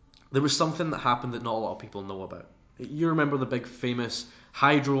 there was something that happened that not a lot of people know about. You remember the big famous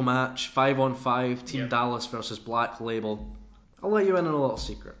Hydro match, 5-on-5, Team Dallas versus Black Label. I'll let you in on a little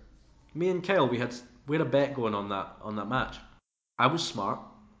secret. Me and Kyle, we had a bet going on that match. I was smart.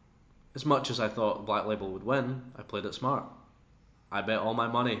 As much as I thought Black Label would win, I played it smart. I bet all my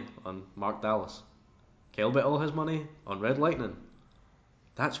money on Mark Dallas. Kyle bet all his money on Red Lightning.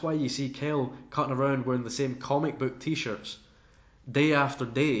 That's why you see Kyle cutting around wearing the same comic book t-shirts day after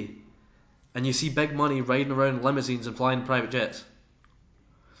day, and you see Big Money riding around limousines and flying private jets.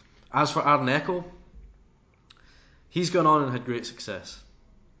 As for Aaron Echo, he's gone on and had great success.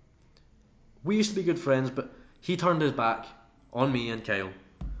 We used to be good friends, but he turned his back on me and Kyle.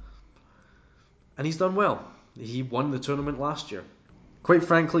 And he's done well. He won the tournament last year. Quite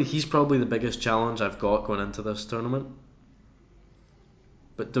frankly, he's probably the biggest challenge I've got going into this tournament.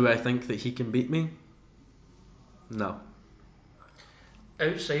 But do I think that he can beat me? No.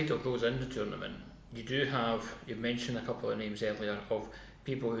 Outside of those in the tournament, you've mentioned a couple of names earlier of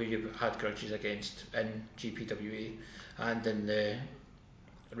people who you've had grudges against in GPWA and in the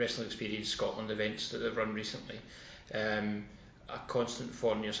Wrestling Experience Scotland events that they've run recently. A constant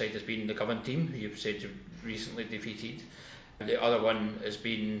thorn on your side has been the Govan team, who you've said you've recently defeated. The other one has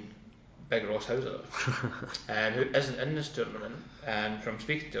been Big Ross Hauser, who isn't in this tournament, and from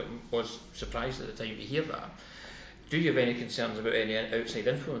speaking to him, was surprised at the time to hear that. Do you have any concerns about any outside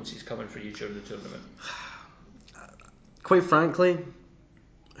influences coming for you during the tournament? Quite frankly,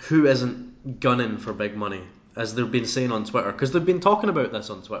 who isn't gunning for big money, as they've been saying on Twitter? Because they've been talking about this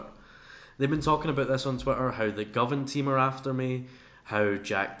on Twitter. They've been talking about this on Twitter, how the Govan team are after me, how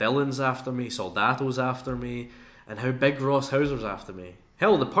Jack Dillon's after me, Soldato's after me, and how Big Ross Hauser's after me.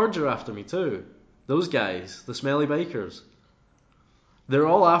 Hell, the Purge are after me too. Those guys, the smelly bikers. They're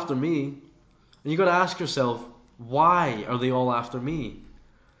all after me. And you got to ask yourself, why are they all after me?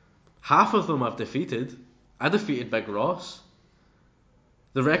 Half of them I've defeated. I defeated Big Ross.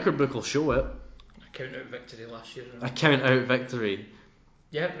 The record book will show it. A count-out victory last year. A count-out victory.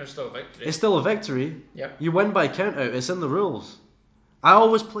 Yeah, there's still a victory. It's still a victory. Yep. You win by count-out. It's in the rules. I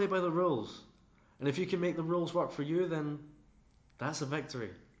always play by the rules. And if you can make the rules work for you, then that's a victory.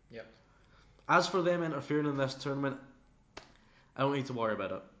 Yep. As for them interfering in this tournament, I don't need to worry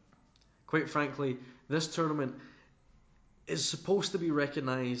about it. Quite frankly, this tournament is supposed to be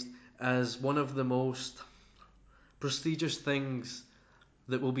recognised as one of the most prestigious things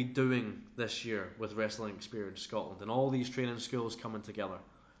that we'll be doing this year with Wrestling Experience Scotland and all these training schools coming together.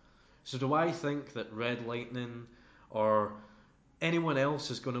 So do I think that Red Lightning or anyone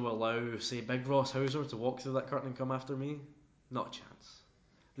else is going to allow, say, Big Ross Hauser to walk through that curtain and come after me? Not a chance.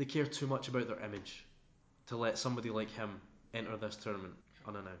 They care too much about their image to let somebody like him enter this tournament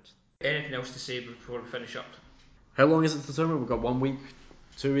unannounced. Anything else to say before we finish up? How long is it the tournament? We've got 1 week,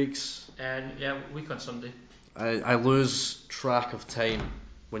 2 weeks? Yeah, week on Sunday. I lose track of time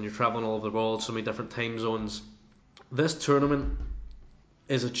when you're travelling all over the world, so many different time zones. This tournament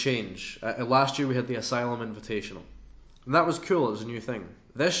is a change. Last year we had the Asylum Invitational, and that was cool. It was a new thing.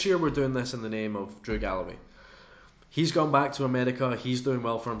 This year we're doing this in the name of Drew Galloway. He's gone back to America, he's doing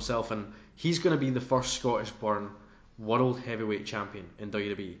well for himself, and he's going to be the first Scottish-born World Heavyweight Champion in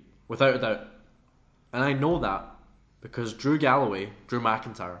WWE, without a doubt. And I know that because Drew Galloway, Drew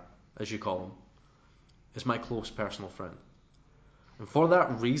McIntyre, as you call him, is my close personal friend. And for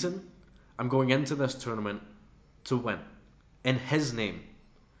that reason, I'm going into this tournament to win, in his name.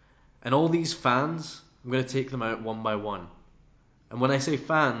 And all these fans, I'm going to take them out one by one. And when I say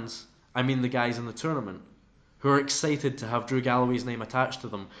fans, I mean the guys in the tournament, who are excited to have Drew Galloway's name attached to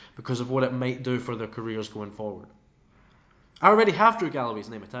them because of what it might do for their careers going forward. I already have Drew Galloway's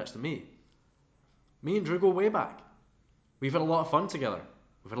name attached to me. Me and Drew go way back. We've had a lot of fun together.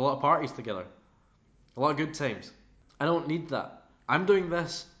 We've had a lot of parties together. A lot of good times. I don't need that. I'm doing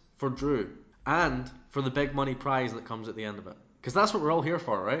this for Drew and for the big money prize that comes at the end of it. Because that's what we're all here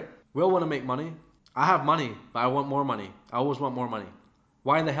for, right? We all want to make money. I have money, but I want more money. I always want more money.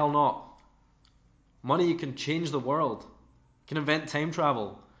 Why the hell not? Money can change the world. Can invent time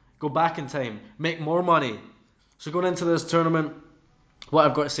travel. Go back in time. Make more money. So going into this tournament, what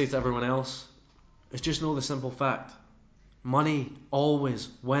I've got to say to everyone else is just know the simple fact. Money always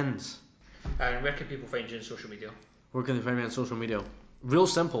wins. And where can people find you on social media? Where can they find me on social media? Real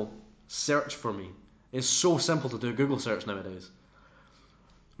simple. Search for me. It's so simple to do a Google search nowadays.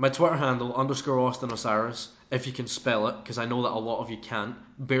 My Twitter handle, _Austin Osiris, if you can spell it, because I know that a lot of you can't,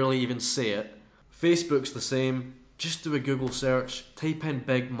 barely even say it. Facebook's the same. Just do a Google search, type in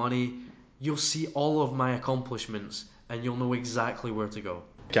big money, you'll see all of my accomplishments, and you'll know exactly where to go.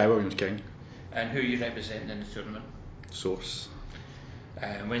 Guy Williams King. And who are you representing in the tournament? Source.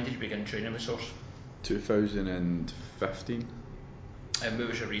 When did you begin training with Source? 2015. And what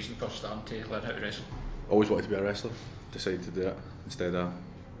was your reason for starting to learn how to wrestle? Always wanted to be a wrestler. Decided to do it instead of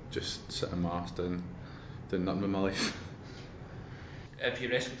just sitting my ass doing nothing with my life. Have you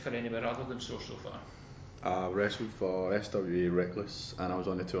wrestled for anywhere other than Source so far? I wrestled for SWA Reckless, and I was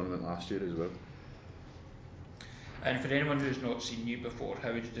on the tournament last year as well. And for anyone who's not seen you before,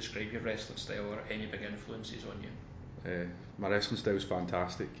 how would you describe your wrestling style or any big influences on you? My wrestling style is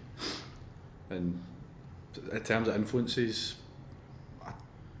fantastic, and in terms of influences, I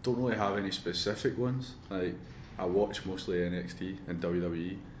don't really have any specific ones. Like, I watch mostly NXT and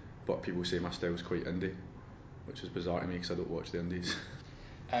WWE, but people say my style is quite indie, which is bizarre to me because I don't watch the indies.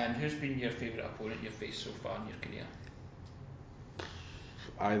 And who's been your favourite opponent you've faced so far in your career?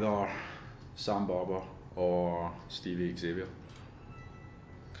 Either Sam Barber or Stevie Xavier.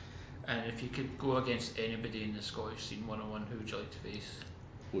 And if you could go against anybody in the Scottish scene one-on-one, who would you like to face?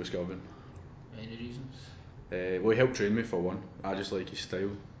 Lewis Galvin. Any reasons? Well, he helped train me for one. I just like his style.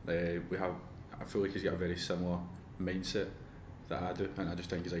 I feel like he's got a very similar mindset that I do, and I just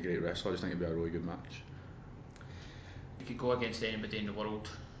think he's a great wrestler. I just think it'd be a really good match. If you could go against anybody in the world,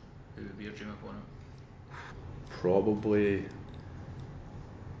 who would be your dream opponent? Probably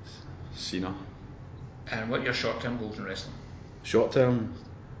Cena. And what are your short-term goals in wrestling? Short term,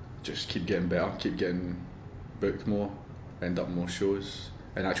 just keep getting better, keep getting booked more, end up more shows,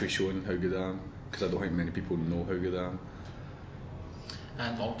 and actually showing how good I am, because I don't think many people know how good I am.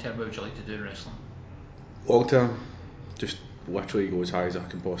 And long-term, what would you like to do in wrestling? Long term, just literally go as high as I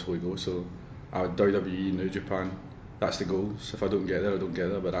can possibly go. So I would WWE, New Japan, that's the goals. If I don't get there, I don't get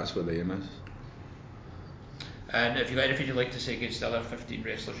there, but that's what the aim is. And if you got anything you'd like to say against the other 15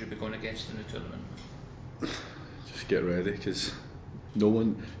 wrestlers you'll be going against in the tournament? Just get ready, because no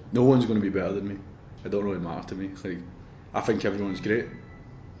one's going to be better than me. It don't really matter to me. Like, I think everyone's great,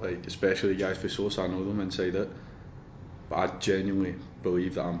 like especially the guys for Source. I know them inside out, but I genuinely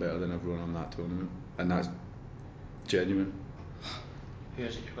believe that I'm better than everyone on that tournament, and that's genuine. Who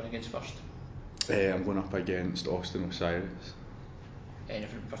is it you're going against first? I'm going up against Austin Osiris.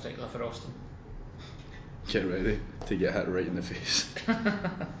 Anything in particular for Austin? Get ready to get hit right in the face.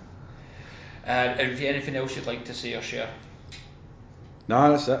 And have you anything else you'd like to say or share? Nah,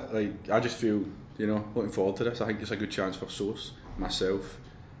 that's it. Like, I just feel, looking forward to this. I think it's a good chance for Source, myself,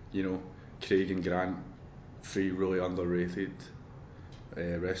 Craig and Grant, three really underrated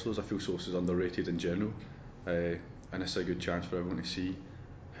wrestlers. I feel Source is underrated in general, and it's a good chance for everyone to see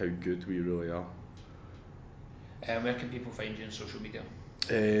how good we really are. Where can people find you on social media?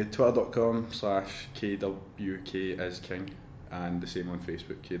 Twitter.com/KWKisking, and the same on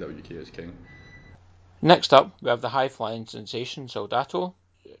Facebook, KWKisking. Next up, we have the high-flying sensation Soldato,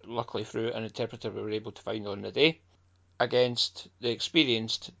 luckily through an interpreter we were able to find on the day, against the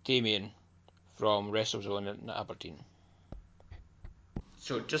experienced Damien from WrestleZone in Aberdeen.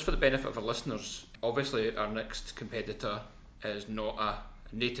 So just for the benefit of our listeners, obviously our next competitor is not a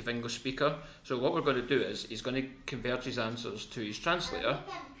native English speaker, so what we're going to do is he's going to convert his answers to his translator,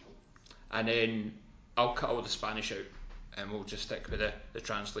 and then I'll cut all the Spanish out and we'll just stick with the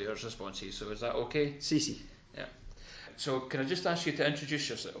translator's responses. So is that okay? Sí. Yeah. So can I just ask you to introduce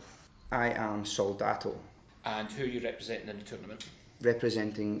yourself? I am Soldato. And who are you representing in the tournament?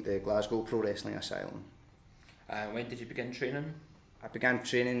 Representing the Glasgow Pro Wrestling Asylum. When did you begin training? I began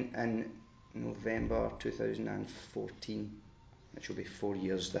training in November 2014, which will be 4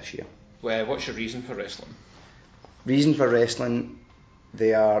 years this year. Well, what's your reason for wrestling? Reason for wrestling,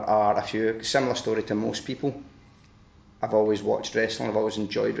 there are a few. Similar story to most people. I've always watched wrestling, I've always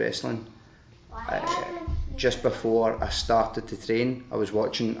enjoyed wrestling. Just before I started to train, I was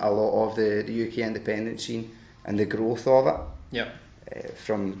watching a lot of the UK independent scene and the growth of it. Yeah.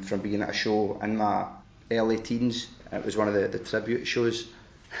 From being at a show in my early teens, it was one of the tribute shows,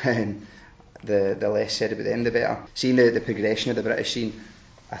 and the less said about them the better. Seeing the progression of the British scene,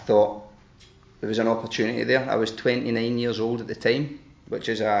 I thought there was an opportunity there. I was 29 years old at the time, which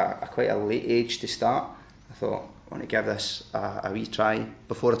is quite a late age to start. I thought, I want to give this a wee try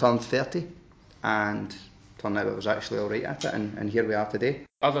before I turned 30, and turned out I was actually alright at it, and here we are today.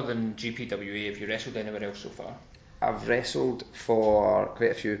 Other than GPWA, have you wrestled anywhere else so far? I've wrestled for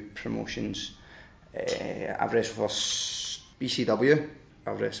quite a few promotions. I've wrestled for BCW,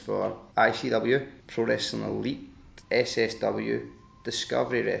 I've wrestled for ICW, Pro Wrestling Elite, SSW,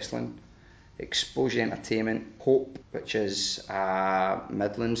 Discovery Wrestling, Exposure Entertainment, Hope, which is a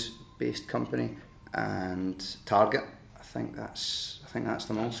Midlands based company, and Target. I think that's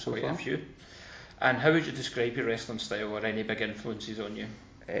the most so quite far. A few. And how would you describe your wrestling style, or any big influences on you?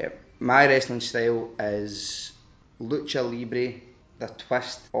 My wrestling style is lucha libre, the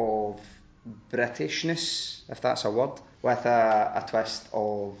twist of Britishness, if that's a word, with a twist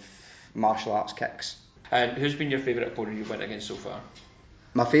of martial arts kicks. And who's been your favourite opponent you've went against so far?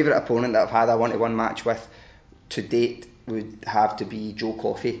 My favourite opponent that I've had a one-to-one match with to date would have to be Joe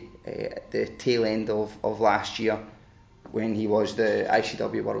Coffey, at the tail end of last year, when he was the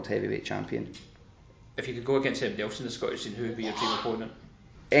ICW World Heavyweight Champion. If you could go against anybody else in the Scottish scene, who would be your dream opponent?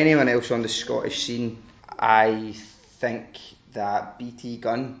 Anyone else on the Scottish scene, I think that BT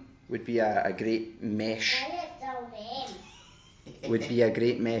Gunn would be a great mesh. Would be a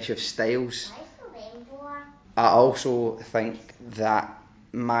great mesh of styles. I also think that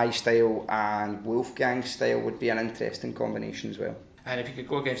my style and Wolfgang's style would be an interesting combination as well. And if you could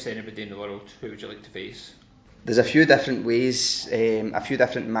go against anybody in the world, who would you like to face? There's a few different ways, a few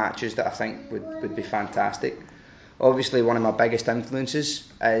different matches that I think would be fantastic. Obviously, one of my biggest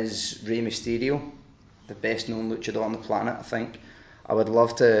influences is Rey Mysterio, the best known luchador on the planet, I think. I would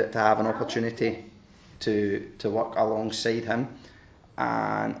love to have an opportunity to work alongside him.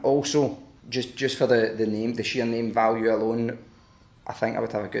 And also, just for the sheer name value alone, I think I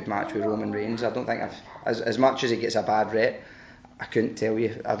would have a good match with Roman Reigns. I don't think as much as he gets a bad rep, I couldn't tell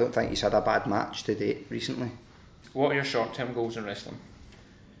you, I don't think he's had a bad match to date recently. What are your short-term goals in wrestling?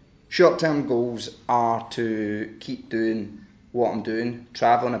 Short-term goals are to keep doing what I'm doing,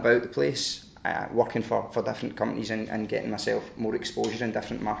 travelling about the place, working for different companies and getting myself more exposure in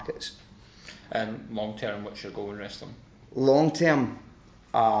different markets. And long-term, what's your goal in wrestling? Long-term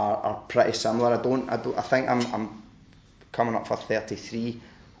are pretty similar. I think I'm coming up for 33.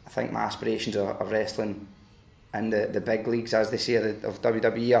 I think my aspirations of wrestling in the big leagues, as they say, of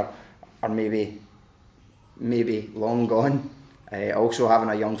WWE are maybe long gone. Also having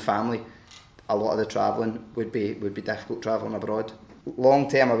a young family, a lot of the travelling would be difficult travelling abroad. Long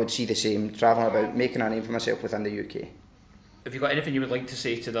term I would see the same, travelling about, making a name for myself within the UK. Have you got anything you would like to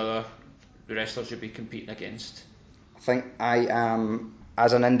say to the other wrestlers you'll be competing against? I think I am,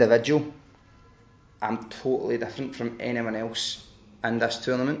 as an individual, I'm totally different from anyone else in this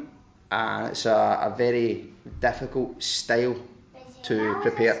tournament, and it's a very difficult style to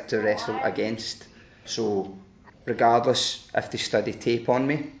prepare to wrestle against. So regardless if they study tape on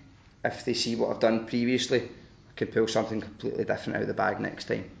me, if they see what I've done previously, I could pull something completely different out of the bag next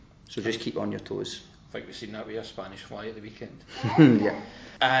time. So just keep on your toes. I think we've seen that with your Spanish Fly at the weekend. Yeah.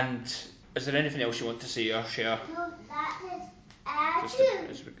 And Is there anything else you want to say or share? Just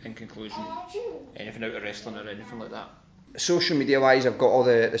in conclusion, anything out of wrestling or anything like that? Social media wise, I've got all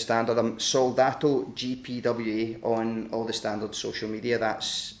the standard. I'm Soldato GPWA on all the standard social media.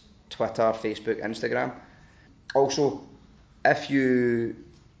 That's Twitter, Facebook, Instagram. Also, if you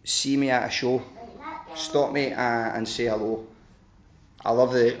see me at a show, stop me and say hello. I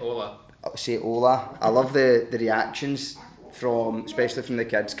love the say hola. I love the reactions especially from the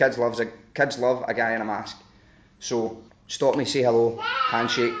kids. Kids love a guy in a mask. So stop me, say hello,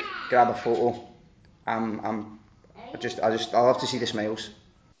 handshake, grab a photo. I love to see the smiles.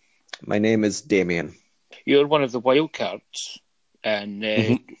 My name is Damien. You're one of the wildcards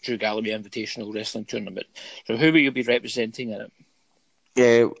in Drew Galloway Invitational Wrestling Tournament. So who will you be representing in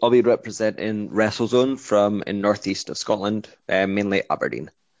it? I'll be representing WrestleZone from in northeast of Scotland, mainly Aberdeen.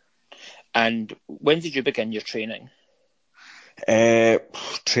 And when did you begin your training?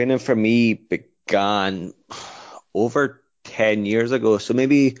 Training for me began over 10 years ago, so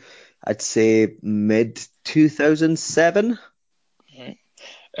maybe I'd say mid 2007. Right.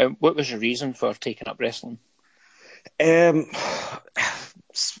 What was your reason for taking up wrestling?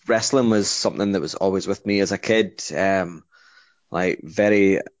 Wrestling was something that was always with me as a kid. Like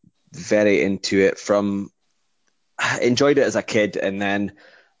very, very into it enjoyed it as a kid, and then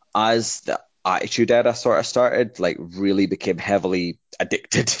as the Attitude Era sort of started, like really became heavily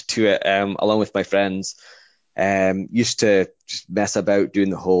addicted to it, along with my friends. Used to just mess about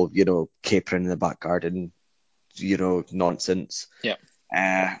doing the whole, capering in the back garden, nonsense. Yeah.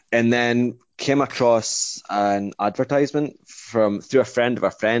 And then came across an advertisement through a friend of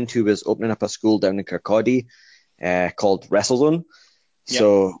a friend who was opening up a school down in Kirkcaldy called WrestleZone. Yeah.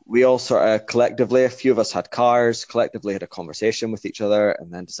 So we all sort of collectively, a few of us had cars, collectively had a conversation with each other,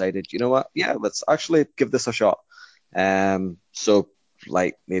 and then decided, you know what, yeah, let's actually give this a shot. So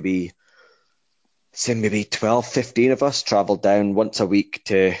like maybe 12, 15 of us travelled down once a week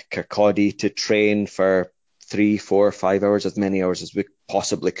to Kirkcaldy to train for 3, 4, 5 hours, as many hours as we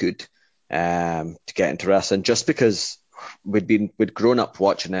possibly could, to get into wrestling, just because we'd grown up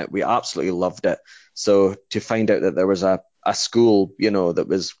watching it. We absolutely loved it. So to find out that there was a school, that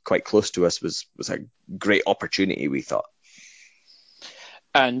was quite close to us was a great opportunity, we thought.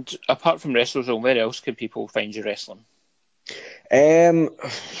 And apart from WrestleZone, where else can people find you wrestling?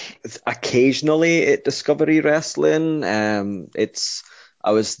 Occasionally at Discovery Wrestling.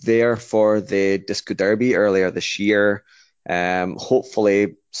 I was there for the Disco Derby earlier this year.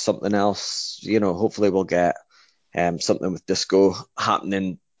 Hopefully something else, hopefully we'll get something with Disco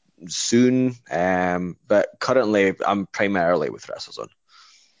happening soon. But currently I'm primarily with WrestleZone.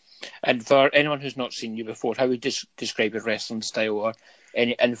 And for anyone who's not seen you before, how would you describe your wrestling style or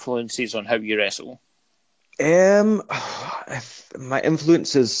any influences on how you wrestle? My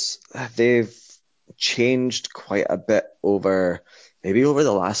influences, they've changed quite a bit over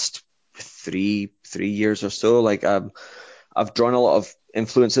the last three years or so. Like I've drawn a lot of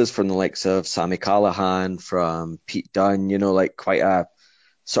influences from the likes of Sami Callihan, from Pete Dunne, like quite a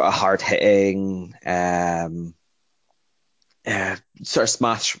sort of hard hitting, sort of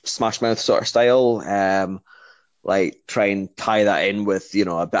smash mouth sort of style. Like try and tie that in with,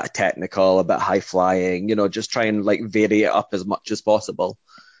 a bit of technical, a bit high flying, just try and like vary it up as much as possible.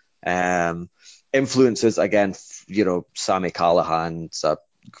 Influences again, Sami Callihan's a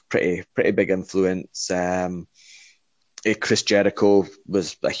pretty big influence. Chris Jericho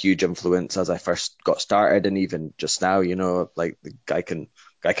was a huge influence as I first got started, and even just now, like the guy can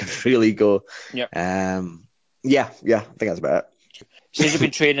really go. Yeah. I think that's about it. So you've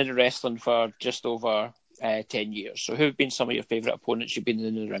been training in wrestling for just over 10 years. So who have been some of your favourite opponents you've been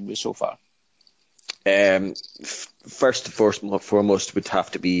in the ring with so far? First and foremost would have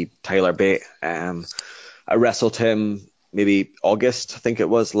to be Tyler Bate. I wrestled him maybe August, I think it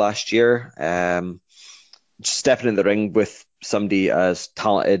was, last year. Stepping in the ring with somebody as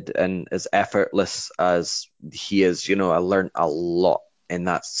talented and as effortless as he is, I learned a lot in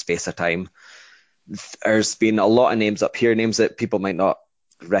that space of time. There's been a lot of names up here, names that people might not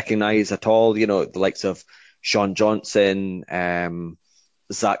recognise at all, the likes of Sean Johnson,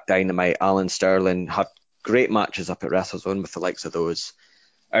 Zach Dynamite, Alan Sterling, had great matches up at WrestleZone with the likes of those.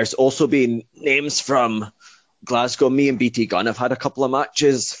 There's also been names from Glasgow. Me and BT Gunn have had a couple of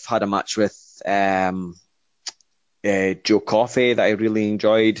matches. I've had a match with Joe Coffey that I really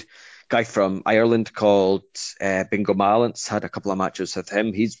enjoyed. Guy from Ireland called Bingo Malance, had a couple of matches with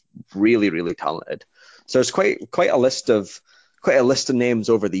him. He's really, really talented. So there's quite a list of names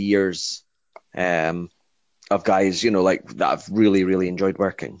over the years of guys, like that I've really, really enjoyed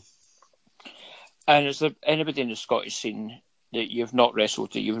working. And is there anybody in the Scottish scene that you've not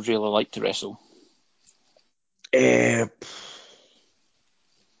wrestled that you would really like to wrestle? I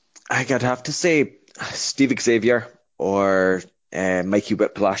think I'd have to say Steve Xavier or Mikey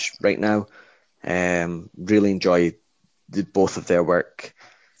Whiplash right now. Really enjoy both of their work.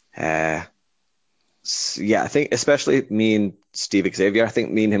 I think especially me and Steve Xavier, I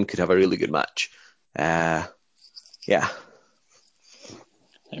think me and him could have a really good match.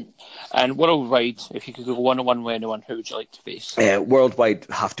 And worldwide, if you could go one-on-one with anyone, who would you like to face? Worldwide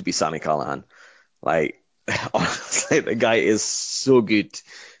have to be Sami Callihan. Like, honestly, the guy is so good,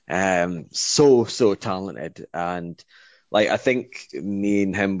 so talented, and like I think me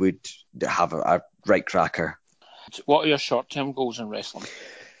and him would have a right cracker. What are your short-term goals in wrestling?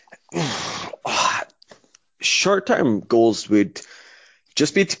 Short-term goals would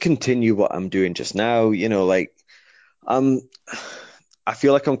just be to continue what I'm doing just now. I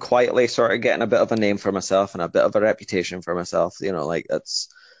feel like I'm quietly sort of getting a bit of a name for myself and a bit of a reputation for myself.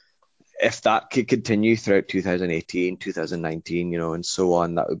 If that could continue throughout 2018, 2019, and so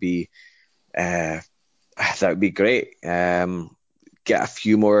on, that would be great. Get a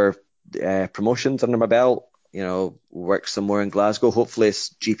few more promotions under my belt. Work some more in Glasgow. Hopefully,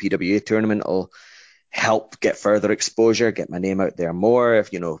 this GPWA tournament will help get further exposure, get my name out there more.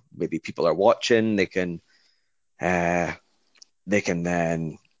 If maybe people are watching, they can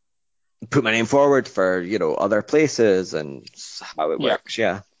then put my name forward for other places and how it works.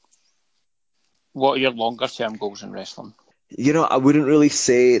 Yeah. What are your longer term goals in wrestling? I wouldn't really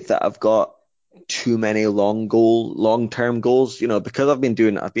say that I've got too many long term goals. Because I've been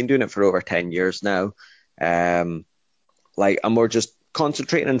doing it for over 10 years now. I'm more just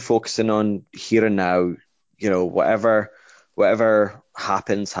concentrating and focusing on here and now. Whatever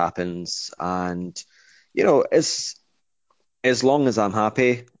happens, and as long as I'm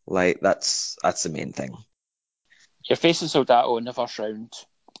happy, that's the main thing. You're facing Soldato in the first round.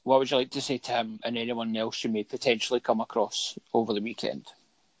 What would you like to say to him and anyone else you may potentially come across over the weekend?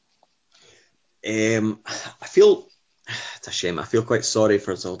 I feel it's a shame. I feel quite sorry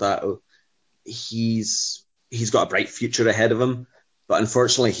for Soldato. He's got a bright future ahead of him, but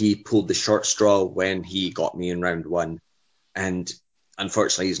unfortunately he pulled the short straw when he got me in round one, and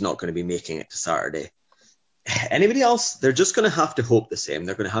unfortunately he's not going to be making it to Saturday. Anybody else, they're just going to have to hope the same.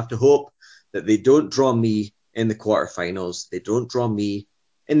 They're going to have to hope that they don't draw me in the quarterfinals, they don't draw me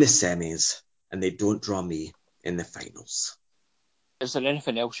in the semis, and they don't draw me in the finals. Is there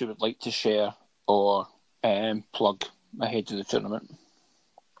anything else you would like to share or plug ahead of the tournament?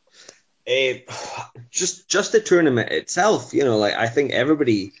 Just the tournament itself. I think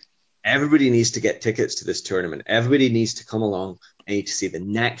everybody needs to get tickets to this tournament. Everybody needs to come along and need to see the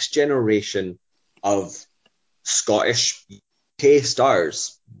next generation of Scottish UK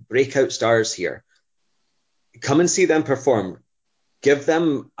stars, breakout stars here. Come and see them perform. Give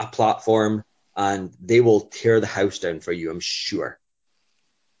them a platform and they will tear the house down for you, I'm sure.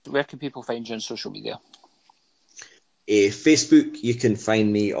 Where can people find you on social media? Facebook, you can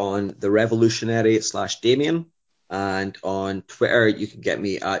find me on The Revolutionary /Damien, and on Twitter, you can get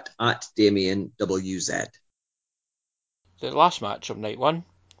me at DamienWZ. The last match of night one,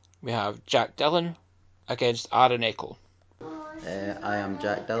 we have Jack Dillon against Aaron Echo. I am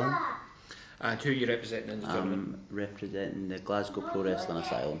Jack Dillon. And who are you representing in the tournament? I'm representing the Glasgow Pro Wrestling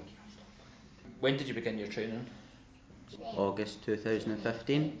Asylum. When did you begin your training? August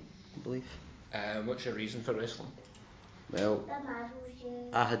 2015, I believe. What's your reason for wrestling? Well,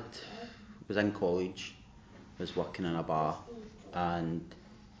 I was in college, was working in a bar, and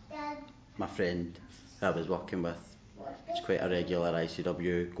my friend who I was working with was quite a regular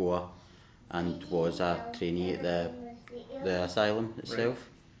ICW goer and was a trainee at the asylum itself.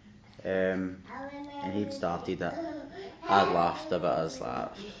 And he'd started it. I'd laughed a bit. I was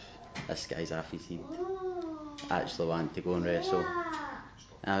like, this guy's off his head. I actually wanted to go and wrestle.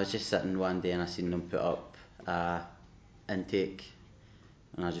 And I was just sitting one day and I seen them put up intake,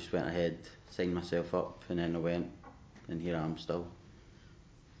 and I just went ahead, signed myself up, and then I went, and here I am still.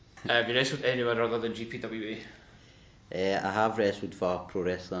 Have you wrestled anywhere other than GPWA? I have wrestled for Pro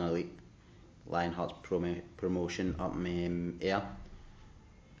Wrestling Elite, Lionheart's promotion up in Ayr,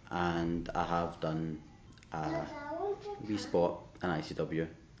 and I have done a wee spot in ICW,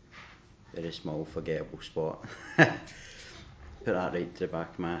 very small, forgettable spot. Put that right to the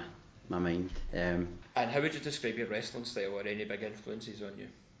back of my mind. And how would you describe your wrestling style, or any big influences on you?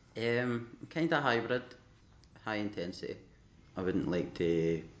 Kind of hybrid, high intensity. I wouldn't like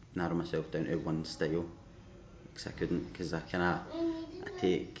to narrow myself down to one style, because I couldn't, because I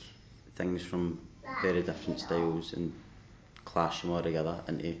take things from very different styles and clash them all together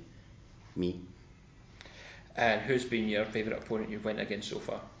into me. And who's been your favourite opponent you've went against so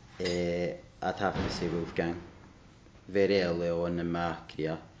far? I'd have to say Wolfgang. Very early on in my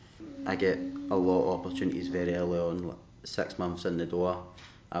career, I get a lot of opportunities very early on. 6 months in the door,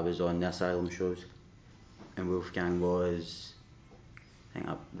 I was on the Asylum shows, and Wolfgang was, I think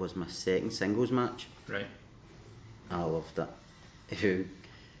that was my second singles match. Right. I loved it. Who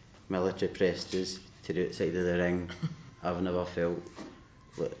military pressed us to the outside of the ring. I've never felt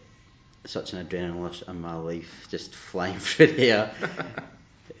like such an adrenaline rush in my life, just flying through the air.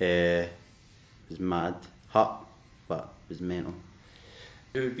 It was mad, hot, but it was mental.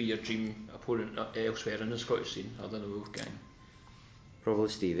 Who would be your dream opponent elsewhere in the Scottish scene other than Wolfgang? Probably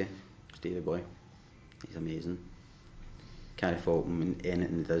Stevie Boy. He's amazing. Can't fault him in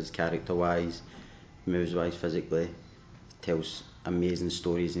anything he does, character wise, moves wise, physically. Tells amazing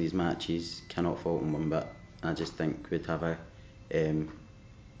stories in his matches. Cannot fault him one bit. I just think we'd have a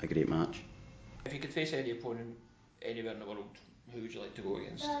great match. If you could face any opponent anywhere in the world, who would you like to go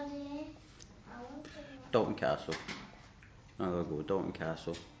against? Dalton Castle. I'll go Dalton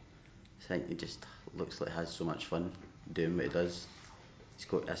Castle. I think he just looks like he has so much fun doing what he does. He's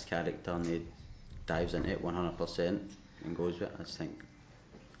got this character and he dives into it 100% and goes with it. I just think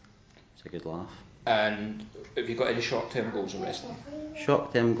it's a good laugh. And have you got any short-term goals in wrestling?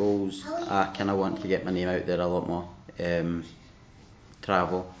 Short-term goals, I kind of want to get my name out there a lot more.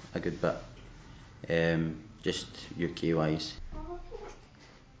 Travel a good bit. Just UK wise.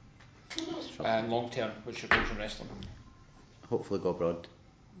 And long-term, what's your goals in wrestling? Hopefully go abroad.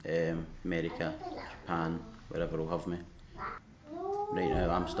 America, Japan, wherever will have me. Right now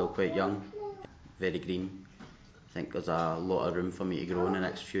I'm still quite young, very green. I think there's a lot of room for me to grow in the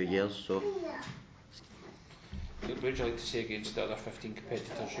next few years. So, what would you like to say against the other 15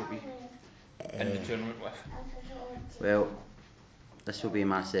 competitors you'll be in the tournament with? Well, this will be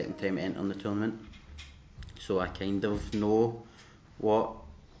my second time entering the tournament, so I kind of know what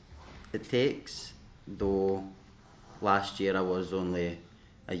it takes. Though last year I was only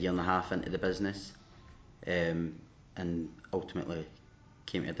a year and a half into the business, and ultimately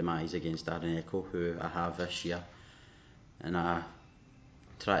came to demise against Aaron Echo, who I have this year, and I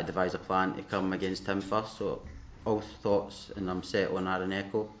try to devise a plan to come against him first. So all thoughts, and I'm set on Aaron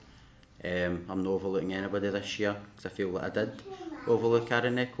Echo. I'm not overlooking anybody this year because I feel that I did overlook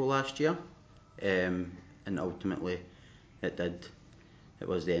Aaron Echo last year, and ultimately it did. It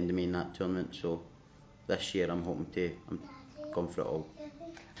was the end of me in that tournament. So this year I'm going for it all.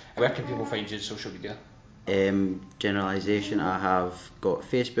 Where can people find you on social media? Generalisation, I have got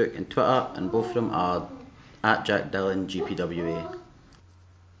Facebook and Twitter, and both of them are at Jack Dillon GPWA.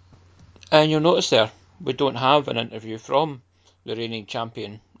 And you'll notice there, we don't have an interview from the reigning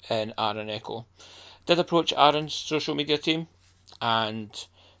champion in Aaron Echo. Did approach Aaron's social media team, and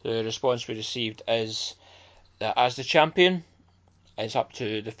the response we received is that as the champion, it's up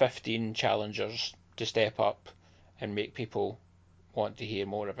to the 15 challengers to step up and make people want to hear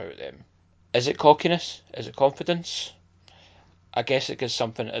more about them. Is it cockiness? Is it confidence? I guess it gives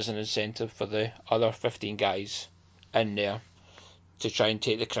something as an incentive for the other 15 guys in there to try and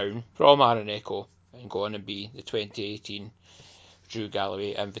take the crown from Aaron Echo and go on and be the 2018 Drew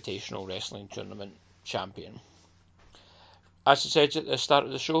Galloway Invitational Wrestling Tournament champion. As I said at the start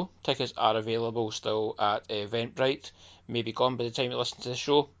of the show, tickets are available still at Eventbrite. May be gone by the time you listen to the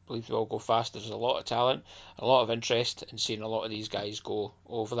show. I believe they will go fast. There's a lot of talent, a lot of interest in seeing a lot of these guys go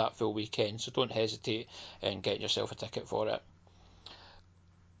over that full weekend, so don't hesitate in getting yourself a ticket for it.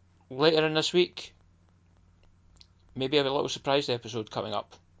 Later in this week, maybe a little surprise episode coming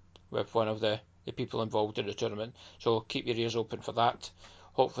up with one of the people involved in the tournament, so keep your ears open for that.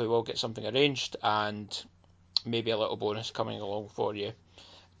 Hopefully we'll get something arranged and maybe a little bonus coming along for you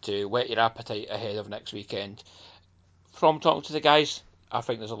to whet your appetite ahead of next weekend. From talking to the guys, I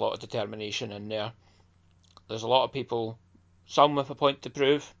think there's a lot of determination in there. There's a lot of people, some with a point to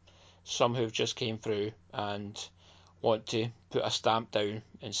prove, some who've just came through and want to put a stamp down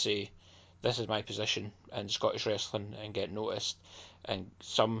and say, this is my position in Scottish wrestling and get noticed. And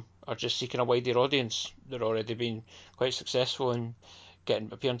some are just seeking a wider audience. They're already been quite successful in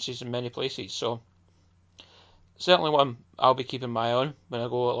getting appearances in many places. So certainly one I'll be keeping my eye on when I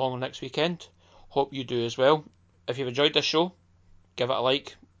go along next weekend. Hope you do as well. If you've enjoyed this show, give it a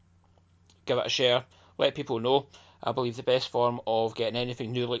like, give it a share, let people know. I believe the best form of getting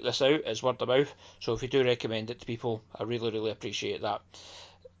anything new like this out is word of mouth, so if you do recommend it to people, I really appreciate that.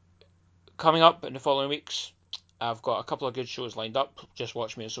 Coming up in the following weeks, I've got a couple of good shows lined up. Just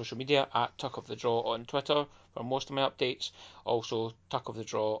watch me on social media at Tuck of the Draw on Twitter for most of my updates. Also Tuck of the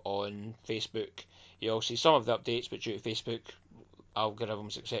Draw on Facebook. You'll see some of the updates, but due to Facebook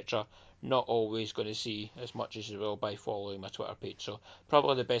algorithms, etc., not always going to see as much as you will by following my Twitter page. So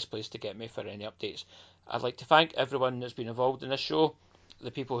probably the best place to get me for any updates. I'd like to thank everyone that's been involved in this show,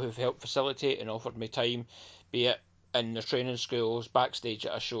 the people who've helped facilitate and offered me time, be it in their training schools, backstage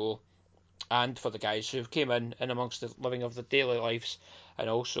at a show, and for the guys who've came in amongst the living of their daily lives, and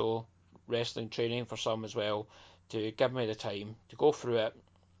also wrestling training for some as well, to give me the time to go through it,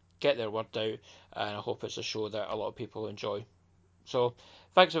 get their word out, and I hope it's a show that a lot of people enjoy. So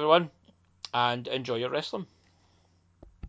thanks everyone, and enjoy your wrestling.